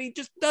it so that he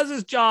just does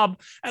his job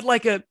at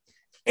like a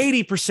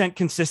 80%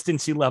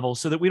 consistency level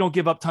so that we don't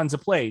give up tons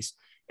of plays.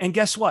 And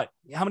guess what?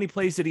 How many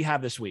plays did he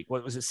have this week?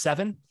 What was it?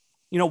 7?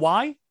 You know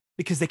why?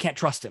 Because they can't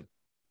trust him.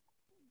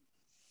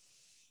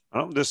 I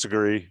don't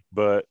disagree,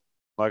 but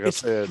like I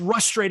said,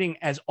 frustrating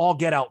as all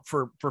get out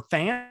for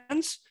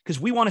fans because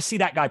we want to see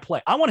that guy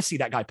play. I want to see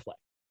that guy play.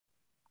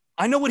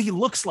 I know what he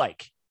looks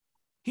like.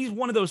 He's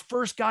one of those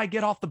first guy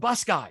get off the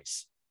bus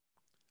guys.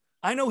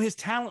 I know his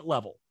talent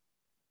level.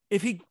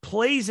 If he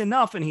plays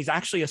enough and he's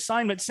actually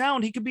assignment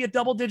sound, he could be a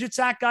double-digit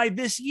sack guy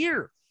this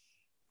year.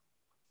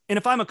 And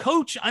if I'm a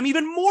coach, I'm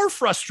even more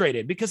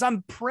frustrated because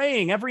I'm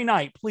praying every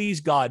night,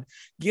 please, God,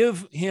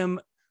 give him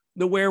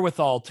the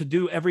wherewithal to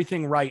do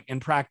everything right in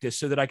practice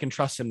so that I can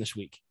trust him this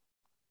week.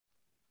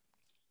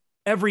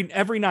 Every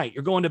night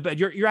you're going to bed,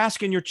 you're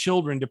asking your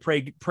children to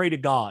pray to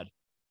God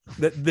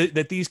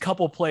that these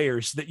couple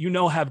players that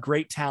have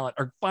great talent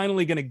are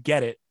finally going to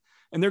get it.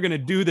 And they're going to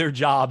do their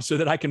job so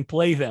that I can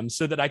play them,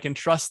 so that I can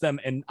trust them.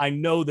 And I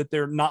know that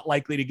they're not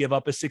likely to give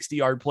up a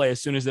 60-yard play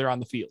as soon as they're on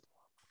the field.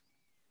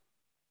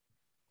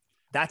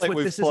 That's what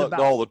this is about.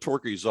 All the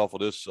turkeys off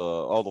of this,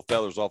 all the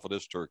feathers off of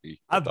this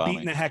turkey. I've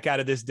beaten the heck out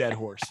of this dead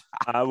horse.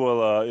 I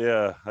will.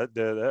 Yeah,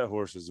 that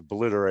horse is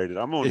obliterated.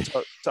 I'm going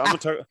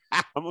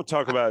to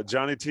talk about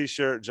Johnny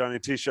T-shirt,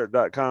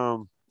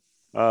 JohnnyT-shirt.com.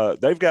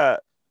 They've got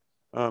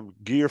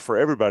gear for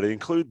everybody,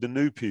 include the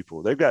new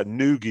people. They've got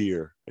new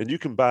gear, and you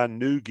can buy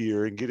new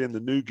gear and get into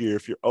new gear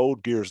if your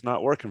old gear is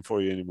not working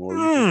for you anymore. You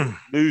can get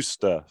new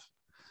stuff.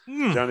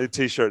 Johnny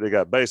T-shirt. They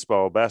got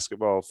baseball,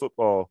 basketball,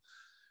 football.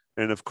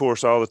 And, of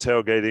course, all the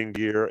tailgating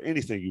gear,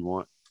 anything you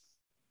want.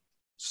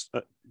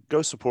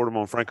 Go support them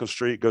on Franklin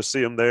Street. Go see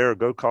them there.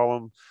 Go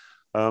call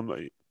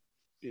them.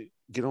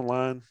 Get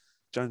online,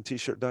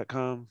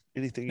 JohnnyT-shirt.com,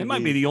 anything you need. They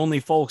might be the only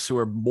folks who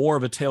are more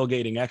of a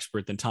tailgating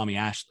expert than Tommy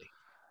Ashley.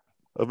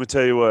 Let me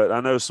tell you what.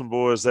 I know some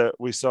boys that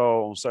we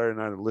saw on Saturday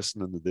night are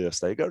listening to this.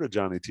 They go to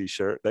Johnny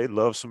T-shirt. They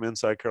love some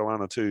Inside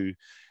Carolina, too.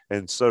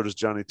 And so does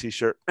Johnny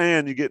T-shirt.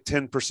 And you get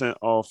 10%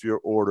 off your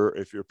order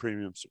if you're a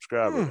premium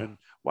subscriber. And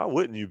why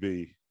wouldn't you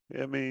be?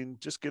 I mean,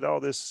 just get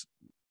all this.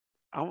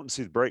 I want to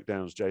see the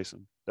breakdowns,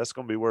 Jason. That's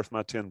going to be worth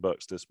my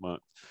 $10 this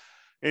month.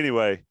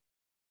 Anyway,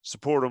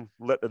 support them.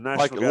 Let the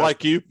national guys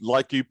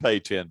like you pay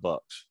 $10.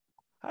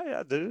 Hey,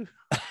 I do.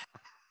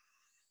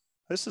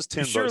 This is $10.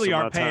 You surely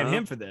aren't paying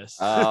him for this.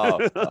 Oh.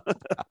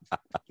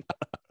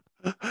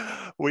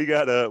 we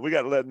got to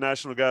let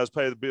national guys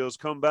pay the bills.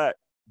 Come back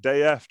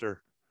day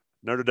after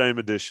Notre Dame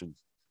edition.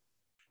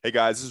 Hey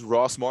guys, this is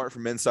Ross Martin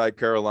from Inside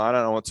Carolina,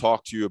 and I want to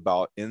talk to you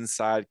about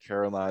Inside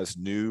Carolina's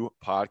new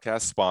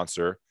podcast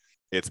sponsor.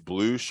 It's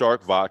Blue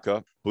Shark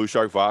Vodka. Blue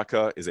Shark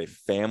Vodka is a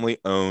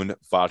family-owned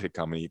vodka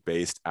company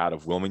based out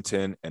of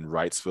Wilmington and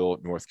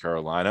Wrightsville, North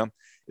Carolina.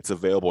 It's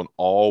available in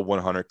all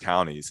 100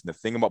 counties. And the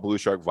thing about Blue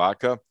Shark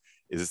Vodka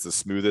is it's the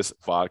smoothest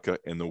vodka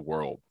in the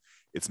world.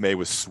 It's made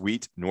with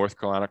sweet North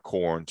Carolina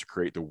corn to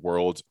create the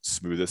world's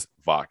smoothest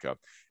vodka.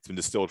 It's been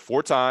distilled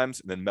 4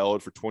 times and then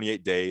mellowed for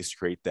 28 days to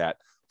create that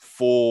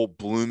full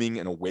blooming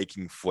and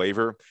awakening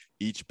flavor.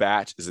 Each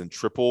batch is in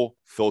triple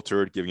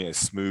filtered, giving it a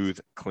smooth,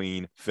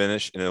 clean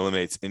finish, and it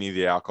eliminates any of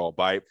the alcohol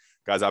bite.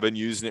 Guys, I've been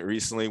using it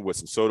recently with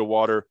some soda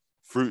water,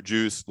 fruit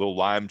juice, little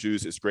lime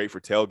juice. It's great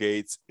for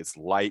tailgates. It's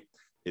light,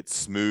 it's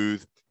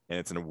smooth, and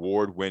it's an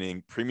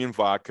award-winning premium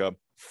vodka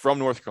from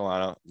North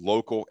Carolina,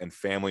 local and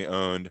family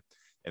owned.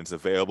 And it's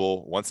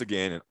available once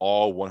again in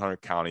all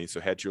 100 counties. So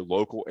head to your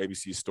local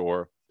ABC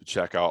store to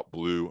check out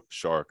Blue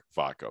Shark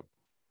Vodka.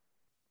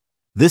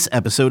 This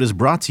episode is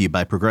brought to you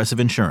by Progressive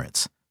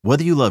Insurance.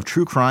 Whether you love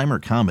true crime or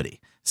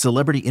comedy,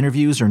 celebrity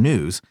interviews or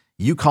news,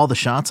 you call the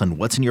shots on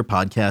what's in your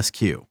podcast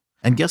queue.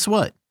 And guess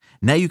what?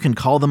 Now you can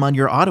call them on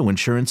your auto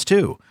insurance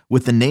too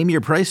with the Name Your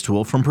Price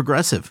tool from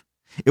Progressive.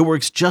 It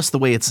works just the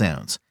way it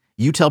sounds.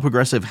 You tell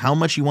Progressive how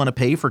much you want to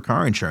pay for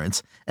car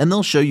insurance, and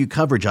they'll show you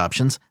coverage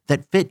options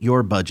that fit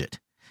your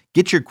budget.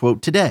 Get your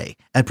quote today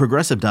at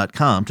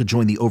Progressive.com to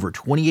join the over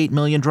 28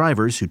 million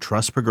drivers who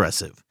trust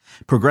Progressive.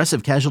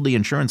 Progressive Casualty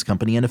Insurance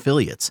Company and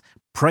Affiliates.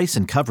 Price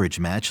and coverage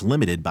match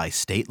limited by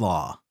state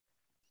law.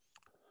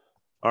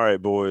 All right,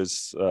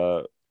 boys.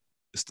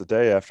 It's the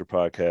day after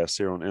podcast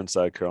here on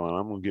Inside Carolina.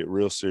 I'm going to get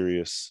real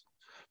serious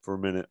for a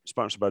minute.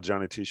 Sponsored by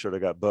Johnny T-shirt. I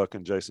got Buck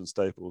and Jason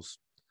Staples.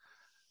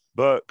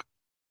 Buck,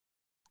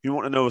 you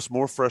want to know what's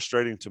more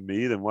frustrating to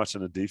me than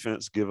watching a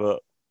defense give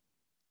up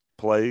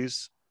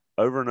plays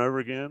over and over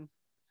again?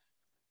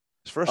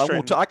 It's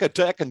frustrating. I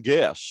can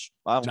guess.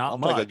 I'll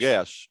take a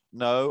guess.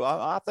 No,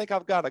 I think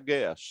I've got a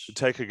guess.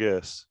 Take a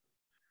guess.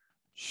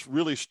 It's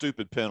really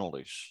stupid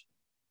penalties.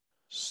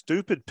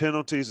 Stupid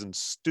penalties and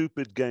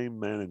stupid game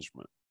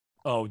management.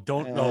 Oh,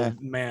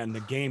 man,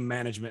 the game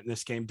management in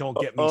this game. Don't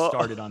get me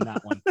started on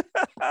that one.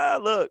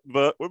 Look,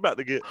 but we're about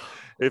to get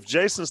 – if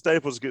Jason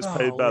Staples gets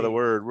paid by the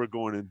word, we're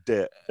going in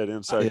debt at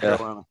Inside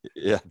Carolina.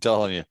 Yeah, I'm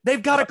telling you.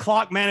 They've got a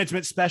clock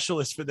management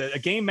specialist a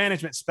game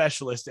management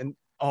specialist, and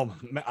Oh,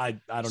 I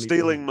don't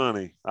Stealing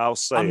money. I'll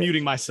say I'm it.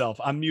 muting myself.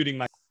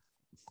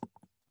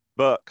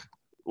 Buck.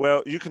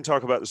 Well, you can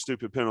talk about the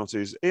stupid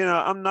penalties.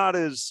 I'm not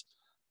as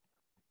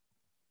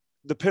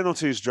 – the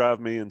penalties drive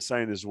me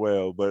insane as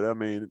well. But, I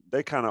mean,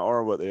 they kind of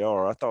are what they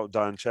are. I thought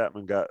Don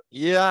Chapman got –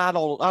 Yeah, I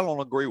don't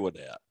agree with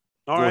that.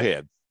 Go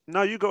ahead.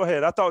 No, you go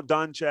ahead. I thought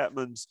Don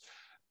Chapman's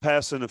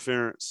pass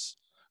interference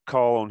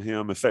call on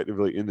him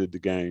effectively ended the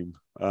game.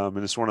 And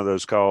it's one of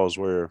those calls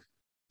where,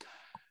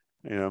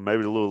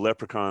 maybe the little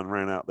leprechaun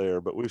ran out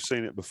there, but we've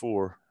seen it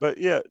before. But,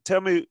 yeah,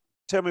 tell me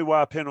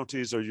why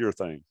penalties are your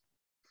thing.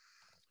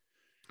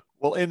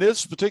 Well, in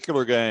this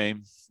particular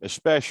game,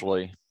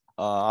 especially,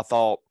 I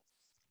thought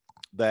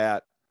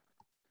that,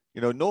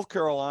 North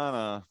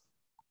Carolina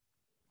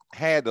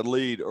had the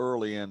lead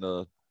early in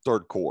the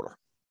third quarter.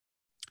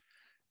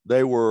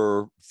 They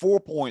were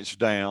 4 points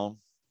down,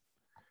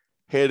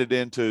 headed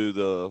into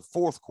the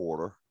fourth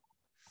quarter,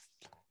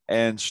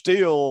 and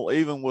still,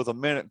 even with 1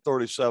 minute and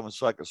 37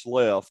 seconds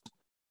left,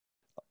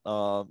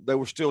 they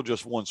were still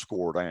just one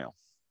score down.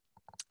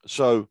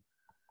 So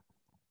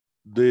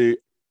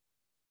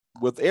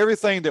with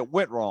everything that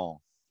went wrong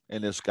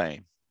in this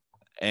game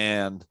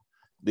and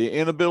the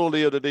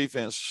inability of the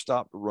defense to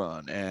stop the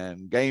run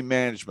and game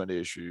management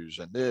issues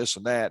and this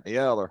and that and the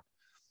other,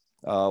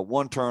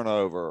 one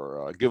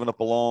turnover, giving up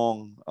a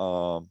long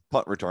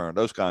punt return,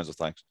 those kinds of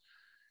things.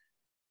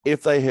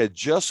 If they had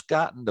just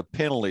gotten the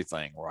penalty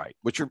thing right,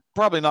 which you're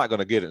probably not going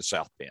to get in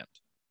South Bend.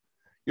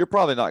 You're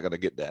probably not going to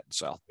get that in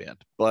South Bend.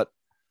 But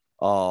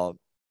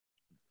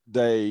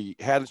they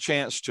had a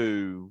chance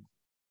to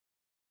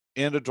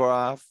end a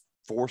drive,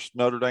 forced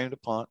Notre Dame to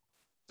punt.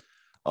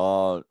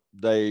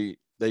 They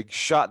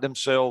shot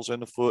themselves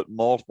in the foot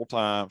multiple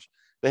times.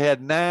 They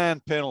had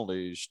 9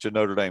 penalties to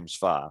Notre Dame's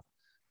 5.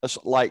 That's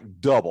like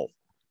double,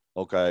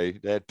 okay?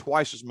 They had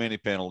twice as many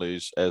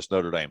penalties as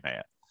Notre Dame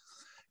had.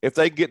 If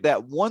they get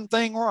that one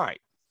thing right,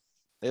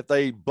 if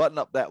they button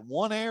up that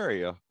one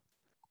area,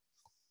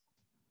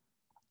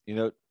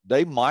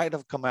 they might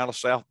have come out of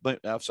South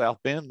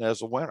Bend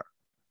as a winner.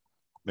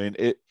 I mean,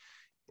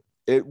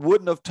 it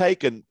wouldn't have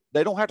taken –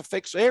 they don't have to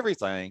fix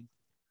everything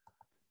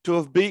to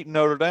have beaten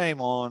Notre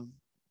Dame on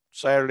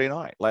Saturday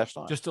night, last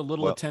night. Just a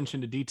little attention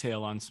to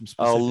detail on some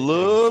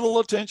specific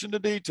attention to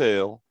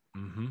detail.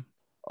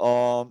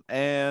 Mm-hmm.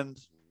 And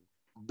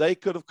they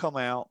could have come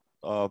out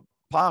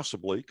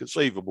possibly,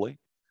 conceivably,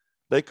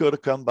 they could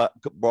have come back,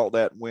 brought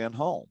that win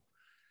home.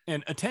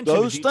 And attention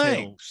to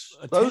detail is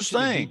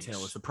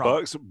the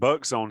problem.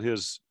 Buck's on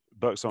his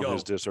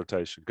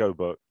dissertation. Go,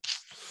 Buck.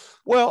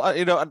 Well,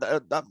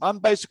 I'm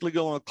basically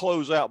going to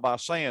close out by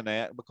saying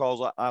that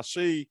because I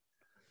see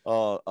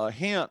a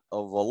hint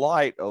of a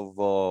light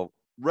of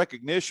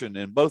recognition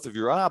in both of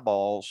your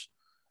eyeballs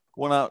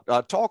when I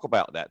talk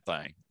about that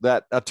thing,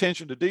 that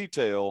attention to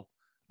detail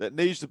that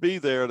needs to be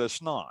there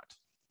that's not,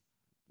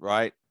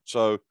 right?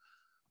 So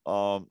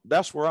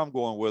that's where I'm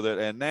going with it.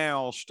 And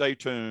now stay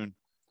tuned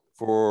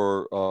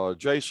for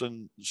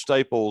Jason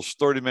Staples'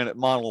 30-minute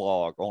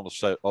monologue on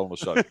the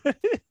subject.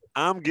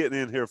 I'm getting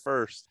in here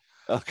first.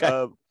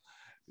 Okay.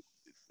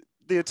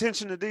 The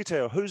attention to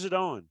detail, who's it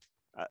on?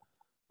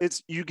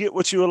 It's you get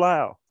what you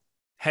allow.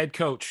 Head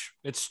coach.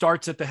 It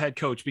starts at the head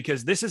coach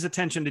because this is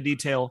attention to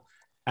detail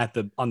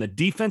on the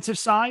defensive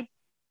side,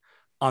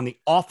 on the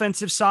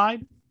offensive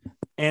side,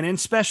 and in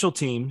special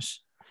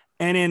teams,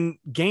 and in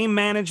game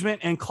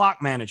management and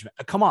clock management.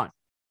 Come on.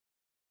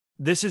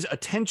 This is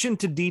attention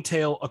to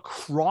detail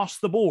across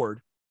the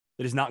board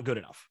that is not good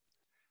enough.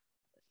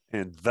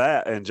 And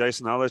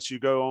Jason, I'll let you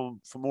go on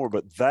for more,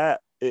 but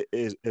that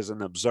is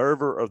an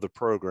observer of the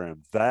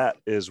program. That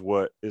is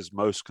what is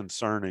most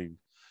concerning.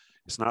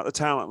 It's not the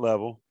talent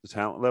level. The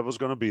talent level is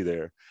going to be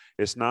there.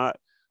 It's not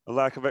a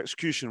lack of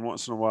execution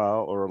once in a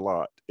while or a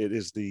lot. It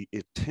is the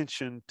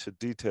attention to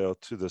detail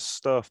to the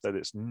stuff that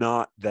it's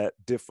not that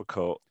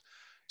difficult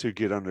to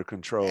get under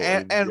control.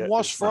 And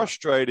what's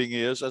frustrating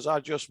is, as I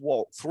just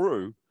walked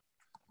through,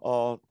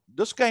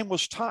 this game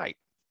was tight.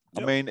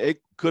 Yep. I mean,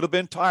 it could have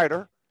been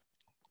tighter,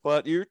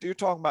 but you're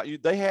talking about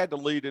they had the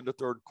lead in the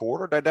third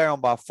quarter. They're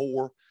down by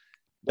 4.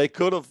 They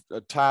could have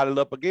tied it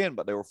up again,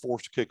 but they were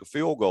forced to kick a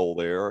field goal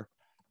there.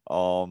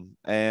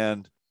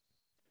 And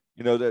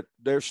that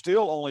they're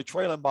still only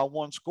trailing by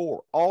 1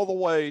 score all the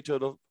way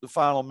to the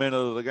final minute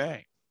of the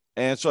game.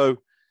 And so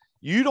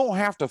you don't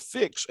have to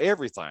fix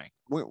everything.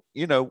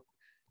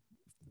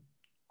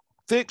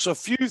 Fix a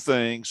few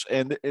things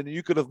and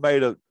you could have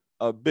made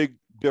a big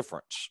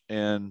difference.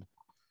 And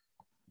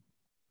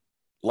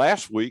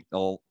last week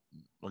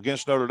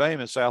against Notre Dame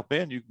in South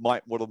Bend, you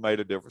would have made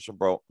a difference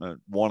and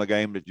won a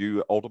game that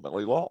you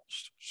ultimately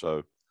lost.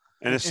 So,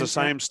 and it's the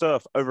same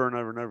stuff over and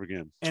over and over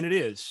again. And it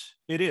is.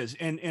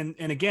 And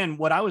again,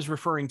 what I was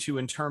referring to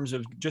in terms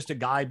of just a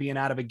guy being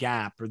out of a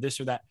gap or this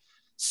or that,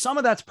 some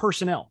of that's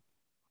personnel.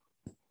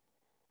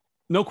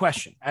 No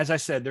question. As I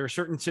said, there are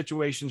certain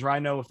situations where I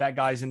know if that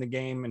guy's in the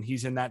game and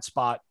he's in that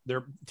spot,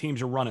 their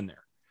teams are running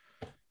there.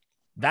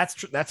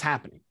 That's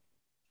happening.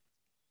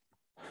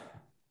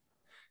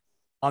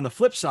 On the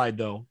flip side,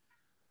 though,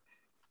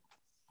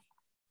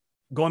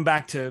 going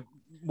back to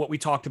what we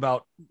talked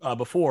about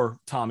before,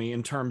 Tommy,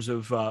 in terms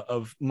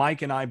of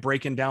Mike and I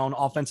breaking down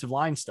offensive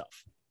line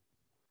stuff.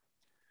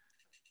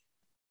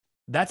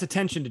 That's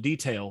attention to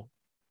detail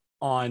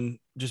on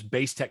just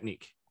base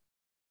technique,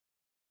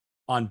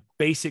 on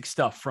basic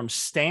stuff, from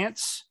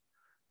stance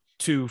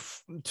to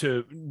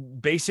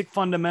basic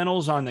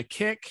fundamentals on the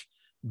kick,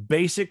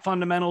 basic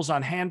fundamentals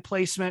on hand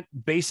placement,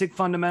 basic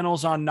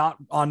fundamentals on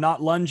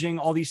not lunging,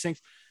 all these things.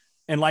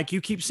 And like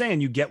you keep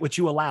saying, you get what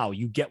you allow,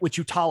 you get what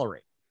you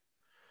tolerate.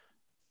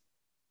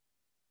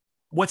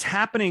 What's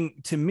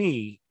happening to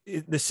me,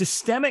 the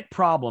systemic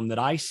problem that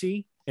I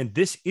see, and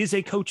this is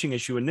a coaching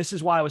issue, and this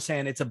is why I was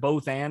saying it's a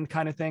both and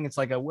kind of thing. It's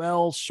like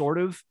sort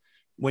of,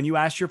 when you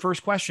asked your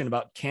first question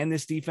about, can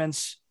this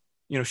defense,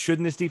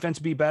 shouldn't this defense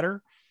be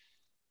better?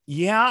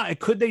 Yeah.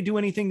 Could they do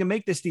anything to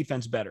make this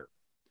defense better?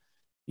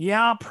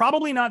 Yeah,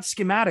 probably not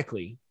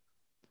schematically,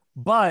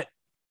 but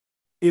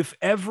if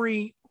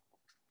every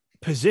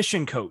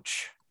position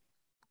coach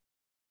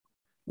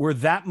were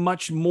that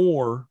much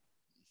more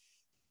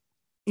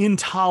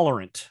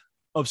intolerant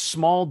of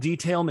small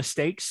detail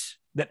mistakes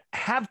that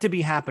have to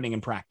be happening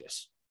in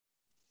practice,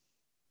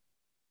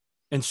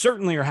 and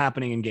certainly are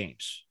happening in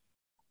games,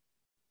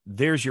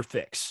 there's your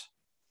fix,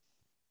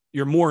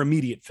 your more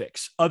immediate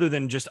fix, other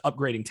than just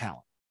upgrading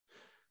talent.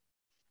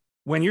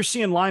 When you're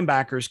seeing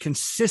linebackers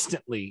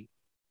consistently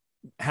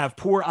have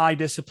poor eye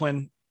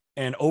discipline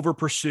and over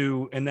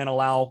pursue and then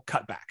allow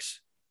cutbacks,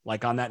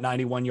 like on that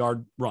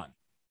 91-yard run,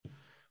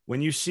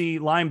 when you see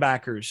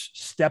linebackers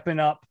stepping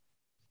up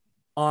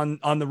on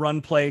the run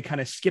play, kind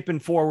of skipping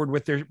forward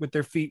with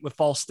their feet with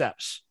false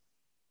steps,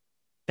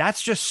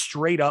 that's just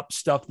straight up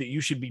stuff that you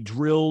should be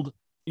drilled.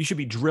 You should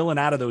be drilling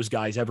out of those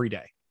guys every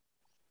day.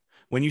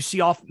 When you see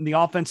the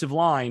offensive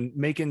line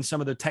making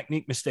some of the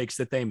technique mistakes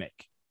that they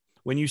make,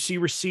 when you see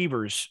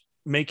receivers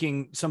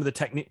making some of the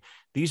technique,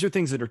 these are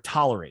things that are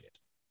tolerated.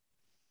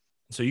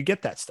 So you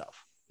get that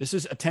stuff. This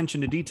is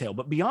attention to detail.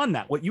 But beyond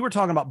that, what you were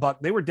talking about,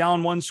 Buck, they were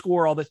down one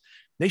score, all this.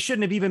 They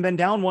shouldn't have even been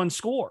down one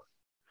score,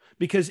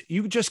 because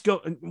you just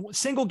go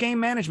single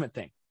game management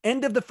thing.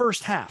 End of the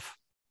first half.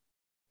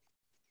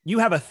 You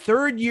have a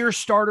third-year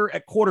starter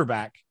at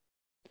quarterback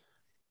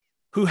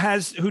who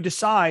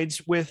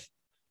decides with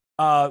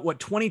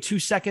 22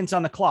 seconds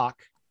on the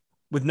clock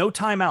with no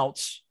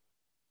timeouts.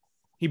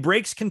 He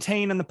breaks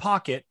contain in the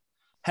pocket,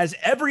 has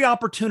every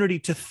opportunity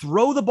to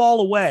throw the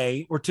ball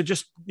away or to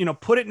just,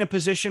 put it in a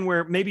position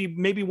where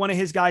maybe one of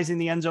his guys in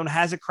the end zone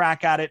has a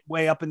crack at it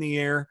way up in the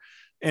air.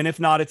 And if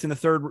not, it's in the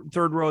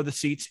third row of the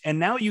seats. And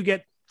now you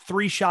get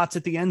 3 shots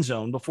at the end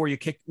zone before you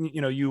kick,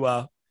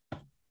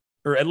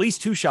 or at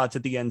least 2 shots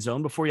at the end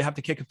zone before you have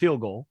to kick a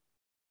field goal.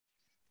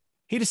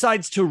 He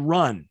decides to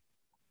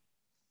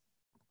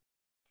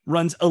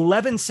runs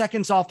 11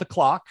 seconds off the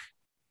clock.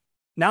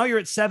 Now you're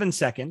at 7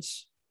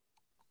 seconds.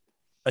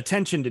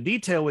 Attention to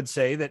detail would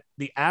say that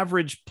the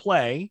average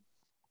play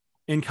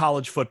in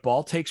college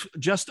football takes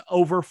just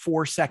over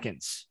 4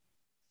 seconds.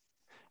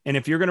 And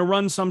if you're going to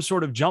run some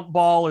sort of jump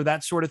ball or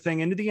that sort of thing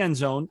into the end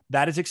zone,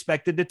 that is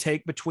expected to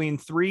take between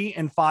 3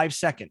 and 5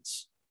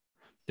 seconds.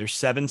 There's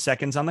 7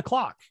 seconds on the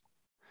clock.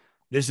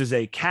 This is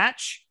a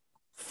catch,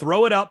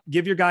 throw it up,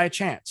 give your guy a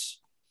chance.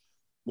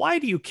 Why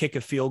do you kick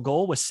a field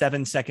goal with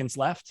 7 seconds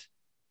left?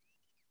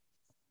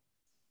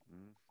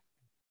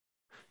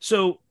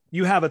 So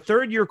you have a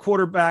third-year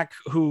quarterback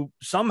who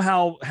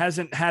somehow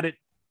hasn't had it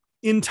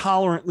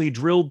intolerantly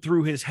drilled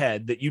through his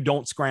head that you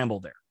don't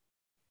scramble there,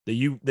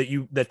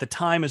 that the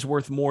time is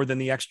worth more than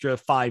the extra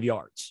 5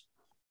 yards.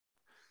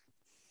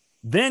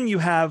 Then you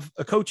have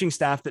a coaching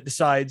staff that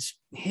decides,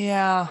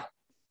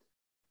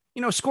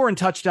 scoring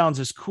touchdowns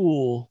is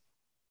cool,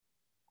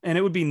 and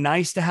it would be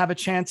nice to have a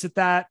chance at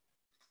that.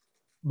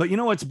 But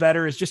what's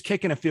better is just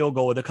kicking a field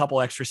goal with a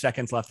couple extra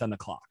seconds left on the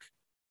clock.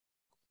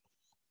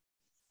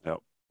 Yep.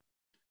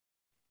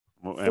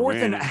 Fourth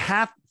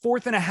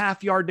and a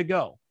half yard to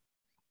go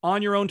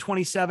on your own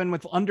 27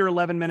 with under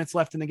 11 minutes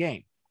left in the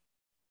game.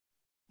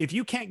 If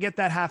you can't get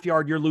that half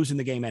yard, you're losing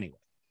the game anyway.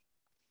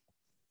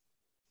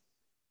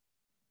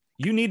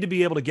 You need to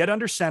be able to get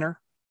under center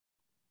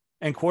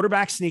and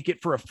quarterback sneak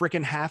it for a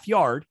freaking half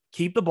yard,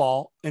 keep the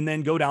ball, and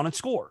then go down and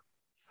score.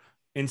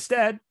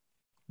 Instead,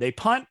 they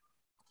punt,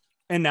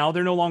 and now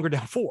they're no longer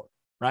down 4,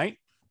 right?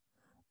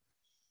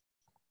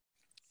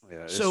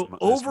 Yeah, so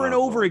over and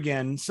over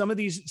again, some of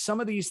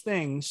these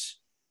things,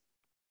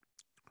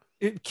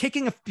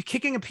 kicking a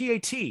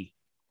PAT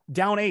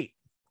down 8.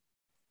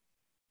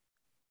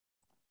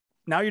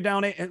 Now you're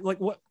down 8. Like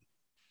what?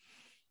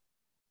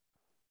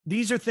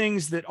 These are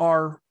things that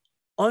are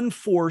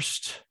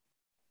unforced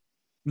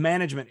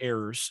management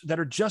errors that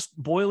are just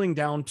boiling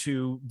down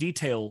to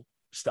detail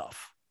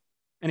stuff.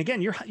 And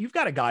again, you've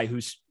got a guy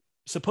who's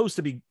supposed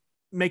to be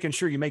making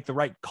sure you make the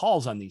right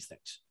calls on these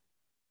things.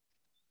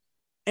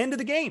 End of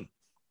the game.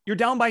 You're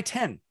down by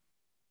 10.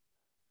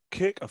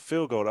 Kick a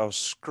field goal. I was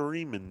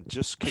screaming,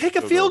 just kick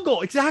a field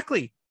goal.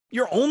 Exactly.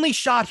 Your only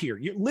shot here,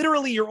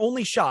 your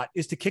only shot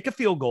is to kick a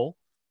field goal,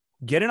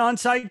 get an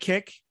onside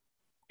kick,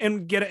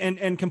 and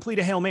complete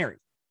a Hail Mary.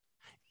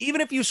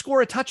 even if you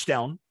score a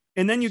touchdown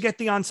and then you get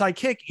the onside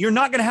kick, you're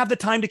not going to have the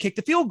time to kick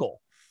the field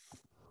goal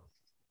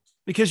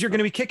because you're going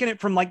to be kicking it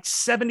from like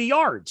 70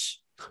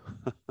 yards.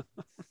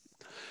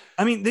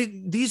 I mean,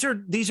 these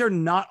are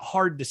not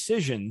hard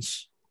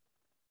decisions.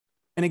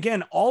 And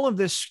again, all of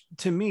this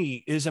to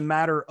me is a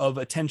matter of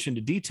attention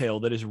to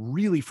detail that is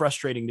really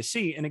frustrating to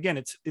see. And again,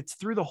 it's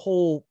through the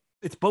whole,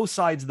 it's both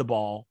sides of the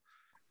ball.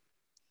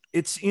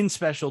 It's in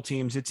special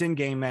teams, it's in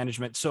game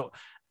management. So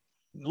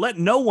let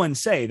no one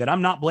say that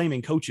I'm not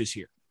blaming coaches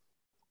here.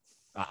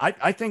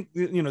 I think,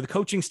 the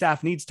coaching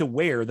staff needs to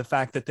wear the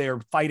fact that they're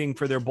fighting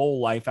for their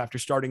bowl life after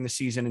starting the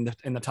season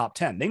in the top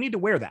 10. They need to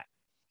wear that.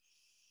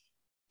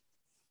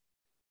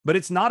 But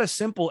it's not as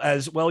simple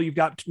as, well, you've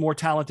got more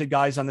talented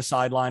guys on the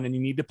sideline and you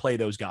need to play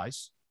those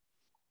guys.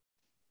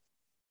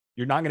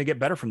 You're not going to get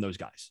better from those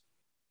guys.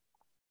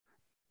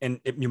 And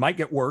you might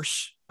get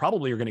worse.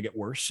 Probably you're going to get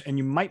worse, and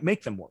you might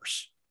make them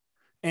worse.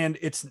 And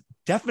it's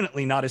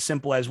definitely not as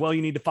simple as, well,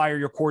 you need to fire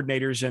your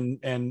coordinators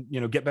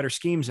and get better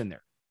schemes in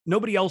there.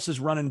 Nobody else is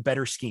running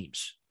better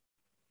schemes.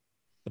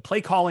 The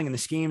play calling and the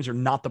schemes are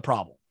not the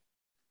problem.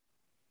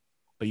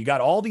 But you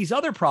got all these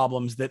other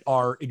problems that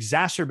are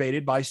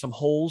exacerbated by some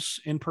holes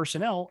in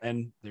personnel,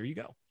 and there you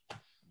go.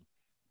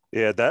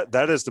 Yeah,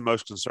 that is the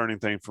most concerning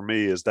thing for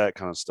me, is that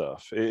kind of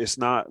stuff. It's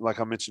not, like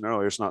I mentioned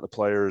earlier, it's not the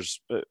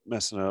players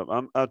messing up.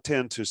 I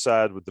tend to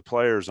side with the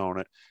players on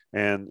it.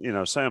 And,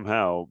 Sam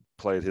Howell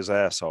played his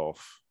ass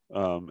off.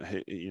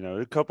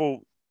 A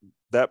couple,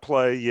 that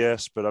play,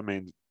 yes, but I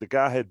mean, the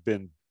guy had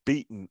been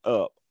beaten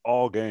up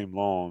all game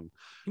long.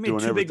 He made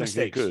two big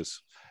mistakes. He could.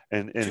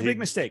 And two big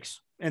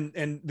mistakes.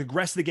 And the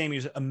rest of the game, he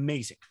was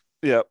amazing.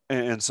 Yeah.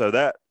 And so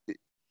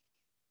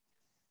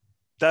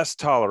that's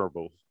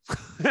tolerable,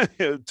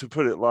 to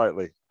put it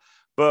lightly.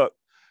 But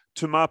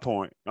to my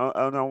point,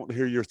 I don't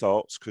hear your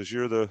thoughts, because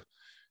you're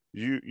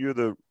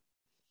the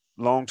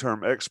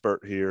long-term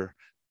expert here.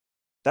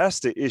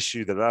 That's the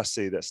issue that I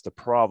see. That's the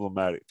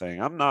problematic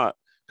thing. I'm not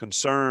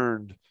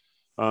concerned,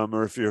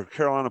 or if you're a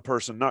Carolina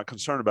person, not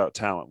concerned about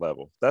talent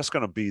level. That's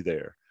going to be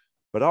there.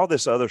 But all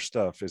this other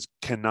stuff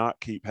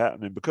cannot keep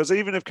happening, because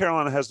even if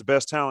Carolina has the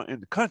best talent in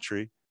the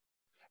country,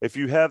 if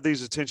you have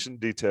these attention to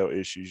detail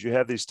issues, you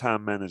have these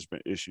time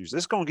management issues,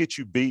 it's going to get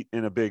you beat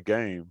in a big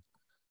game.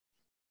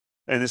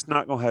 And it's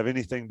not going to have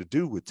anything to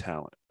do with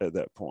talent at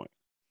that point.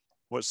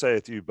 What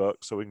sayeth you, Buck,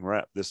 so we can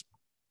wrap this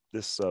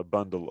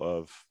bundle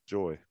of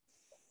joy?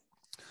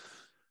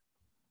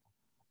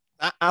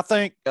 I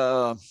think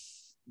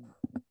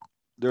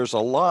there's a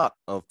lot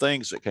of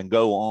things that can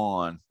go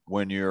on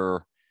when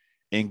you're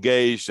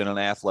engaged in an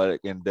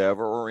athletic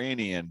endeavor or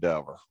any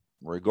endeavor,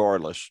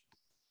 regardless.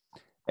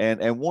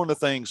 And one of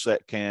the things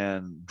that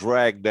can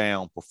drag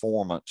down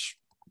performance,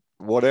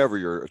 whatever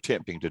you're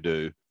attempting to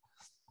do,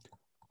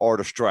 are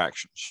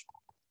distractions.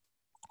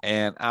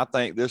 And I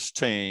think this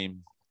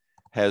team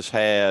has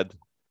had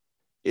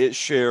its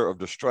share of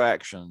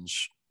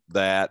distractions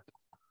that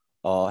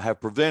have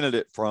prevented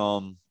it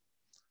from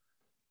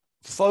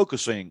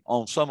focusing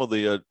on some of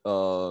the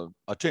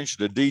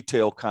attention to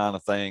detail kind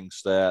of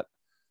things that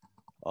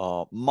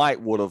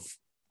would have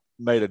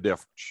made a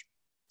difference.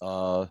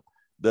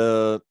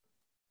 The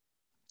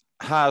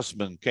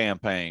Heisman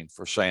campaign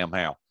for Sam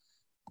Howell,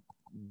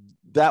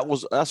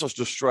 that's a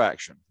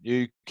distraction.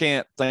 You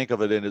can't think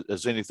of it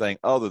as anything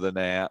other than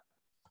that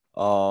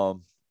in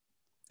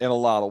a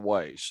lot of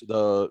ways.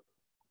 The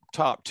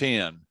top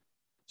 10,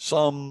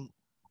 some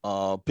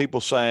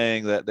people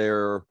saying that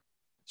they're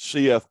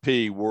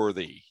CFP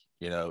worthy,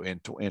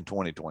 in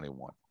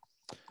 2021.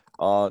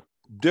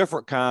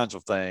 Different kinds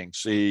of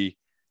things. The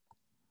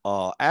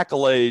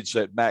accolades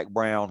that Mac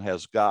Brown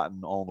has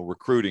gotten on the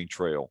recruiting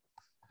trail,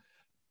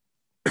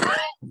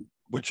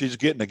 which he's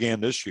getting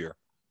again this year,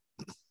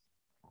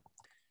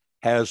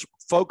 has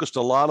focused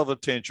a lot of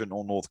attention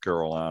on North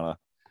Carolina.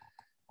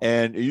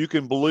 And you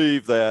can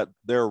believe that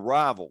their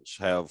rivals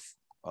have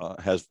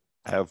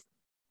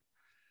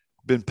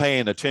been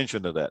paying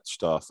attention to that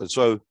stuff. And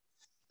so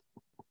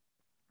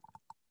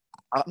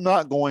I'm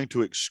not going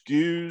to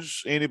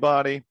excuse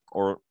anybody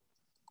or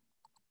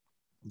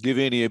give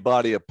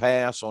anybody a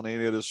pass on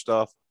any of this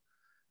stuff.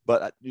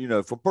 But,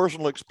 from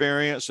personal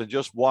experience and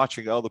just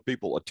watching other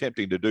people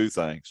attempting to do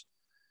things,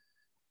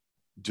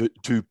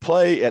 to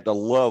play at the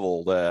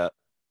level that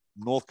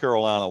North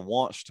Carolina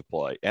wants to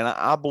play, and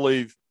I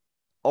believe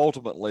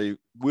ultimately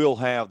we'll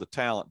have the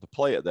talent to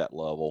play at that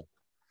level,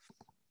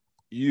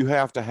 you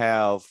have to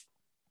have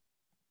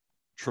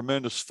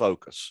tremendous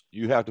focus.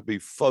 You have to be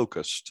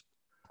focused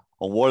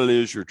on what it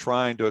is you're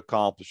trying to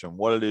accomplish and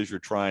what it is you're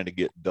trying to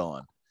get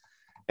done.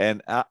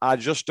 And I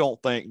just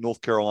don't think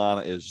North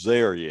Carolina is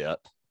there yet.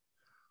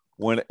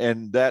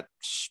 And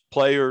that's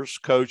players,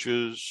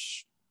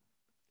 coaches,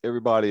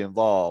 everybody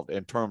involved,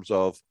 in terms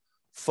of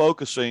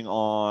focusing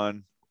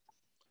on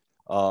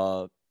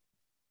the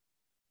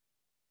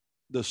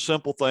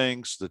simple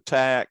things, the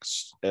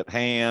tasks at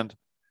hand,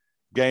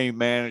 game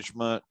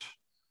management,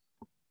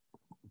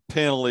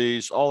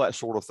 penalties, all that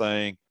sort of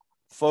thing.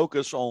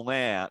 Focus on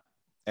that,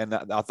 and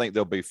I think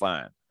they'll be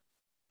fine.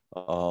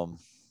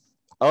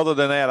 Other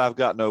than that, I've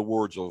got no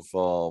words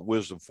of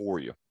wisdom for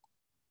you.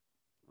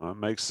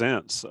 Makes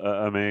sense.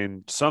 I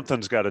mean,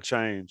 something's got to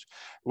change.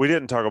 We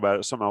didn't talk about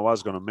it. Something I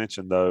was going to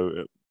mention,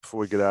 though,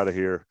 before we get out of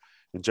here.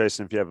 And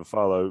Jason, if you haven't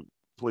followed,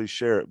 please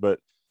share it. But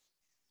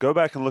go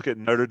back and look at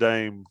Notre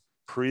Dame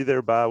pre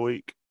their bye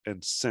week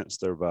and since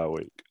their bye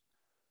week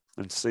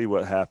and see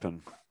what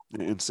happened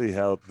and see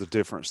how the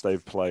difference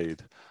they've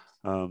played.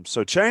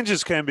 So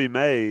changes can be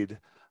made.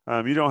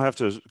 You don't have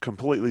to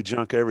completely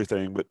junk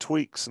everything, but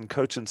tweaks and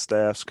coaching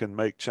staffs can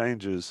make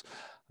changes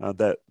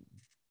that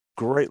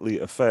greatly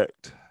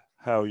affect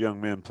how young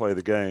men play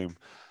the game.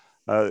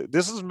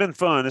 This has been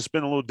fun. It's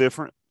been a little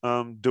different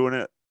doing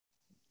it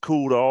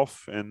cooled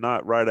off and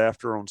not right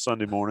after on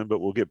Sunday morning, but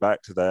we'll get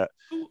back to that.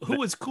 Who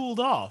was cooled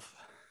off?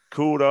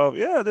 Cooled off.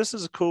 Yeah, this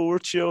is cool. We're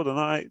chill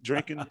tonight,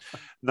 drinking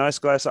nice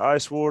glass of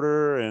ice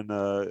water and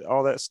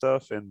all that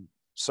stuff. And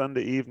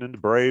Sunday evening, the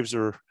Braves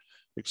are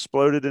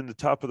exploded in the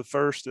top of the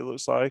first, it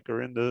looks like,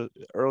 or in the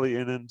early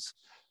innings.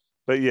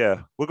 But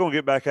yeah, we're going to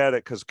get back at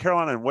it because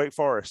Carolina and Wake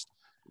Forest,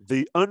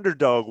 the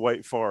underdog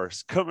Wake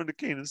Forest, coming to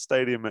Kenan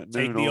Stadium at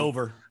noon. Take the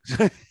over.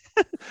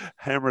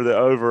 Hammer the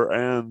over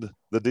and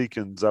the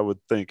Deacons, I would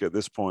think, at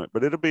this point.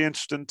 But it'll be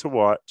interesting to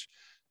watch.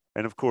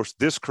 And, of course,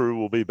 this crew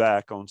will be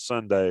back on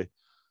Sunday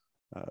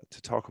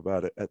to talk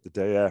about it at the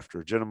day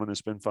after. Gentlemen,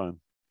 it's been fun.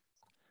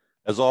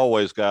 As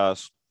always,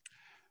 guys.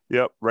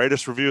 Yep. Rate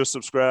us, review us,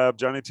 subscribe.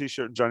 Johnny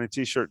T-Shirt and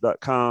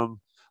JohnnyT-Shirt.com.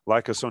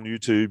 Like us on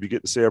YouTube. You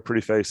get to see our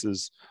pretty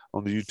faces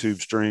on the YouTube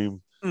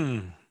stream.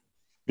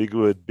 Be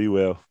good. Be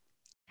well.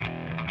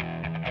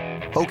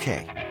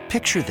 Okay,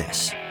 picture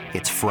this.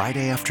 It's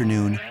Friday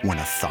afternoon when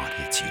a thought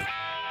hits you.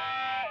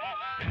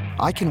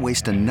 I can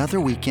waste another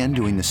weekend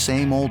doing the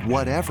same old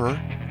whatever,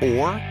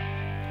 or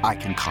I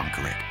can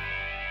conquer it.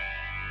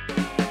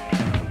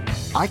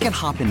 I can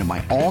hop into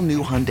my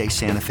all-new Hyundai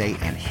Santa Fe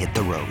and hit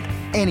the road.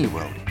 Any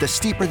road. The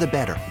steeper, the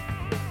better.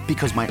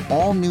 Because my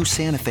all-new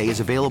Santa Fe is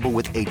available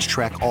with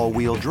H-Track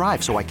all-wheel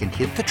drive, so I can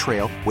hit the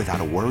trail without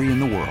a worry in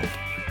the world.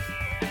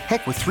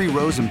 Heck, with 3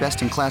 rows and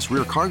best-in-class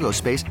rear cargo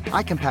space,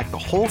 I can pack the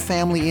whole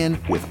family in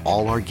with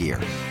all our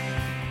gear.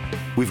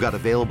 We've got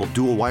available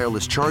dual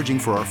wireless charging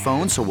for our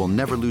phones, so we'll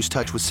never lose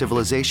touch with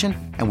civilization,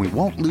 and we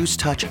won't lose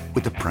touch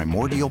with the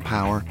primordial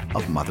power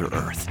of Mother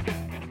Earth.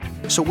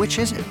 So which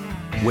is it?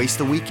 Waste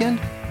the weekend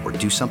or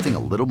do something a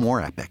little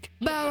more epic?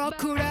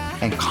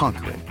 And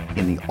conquer it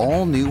in the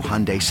all-new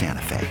Hyundai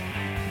Santa Fe.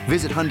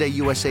 Visit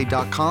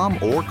HyundaiUSA.com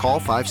or call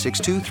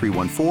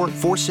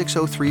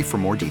 562-314-4603 for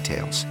more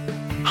details.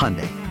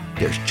 Hyundai,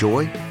 there's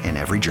joy in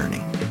every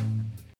journey.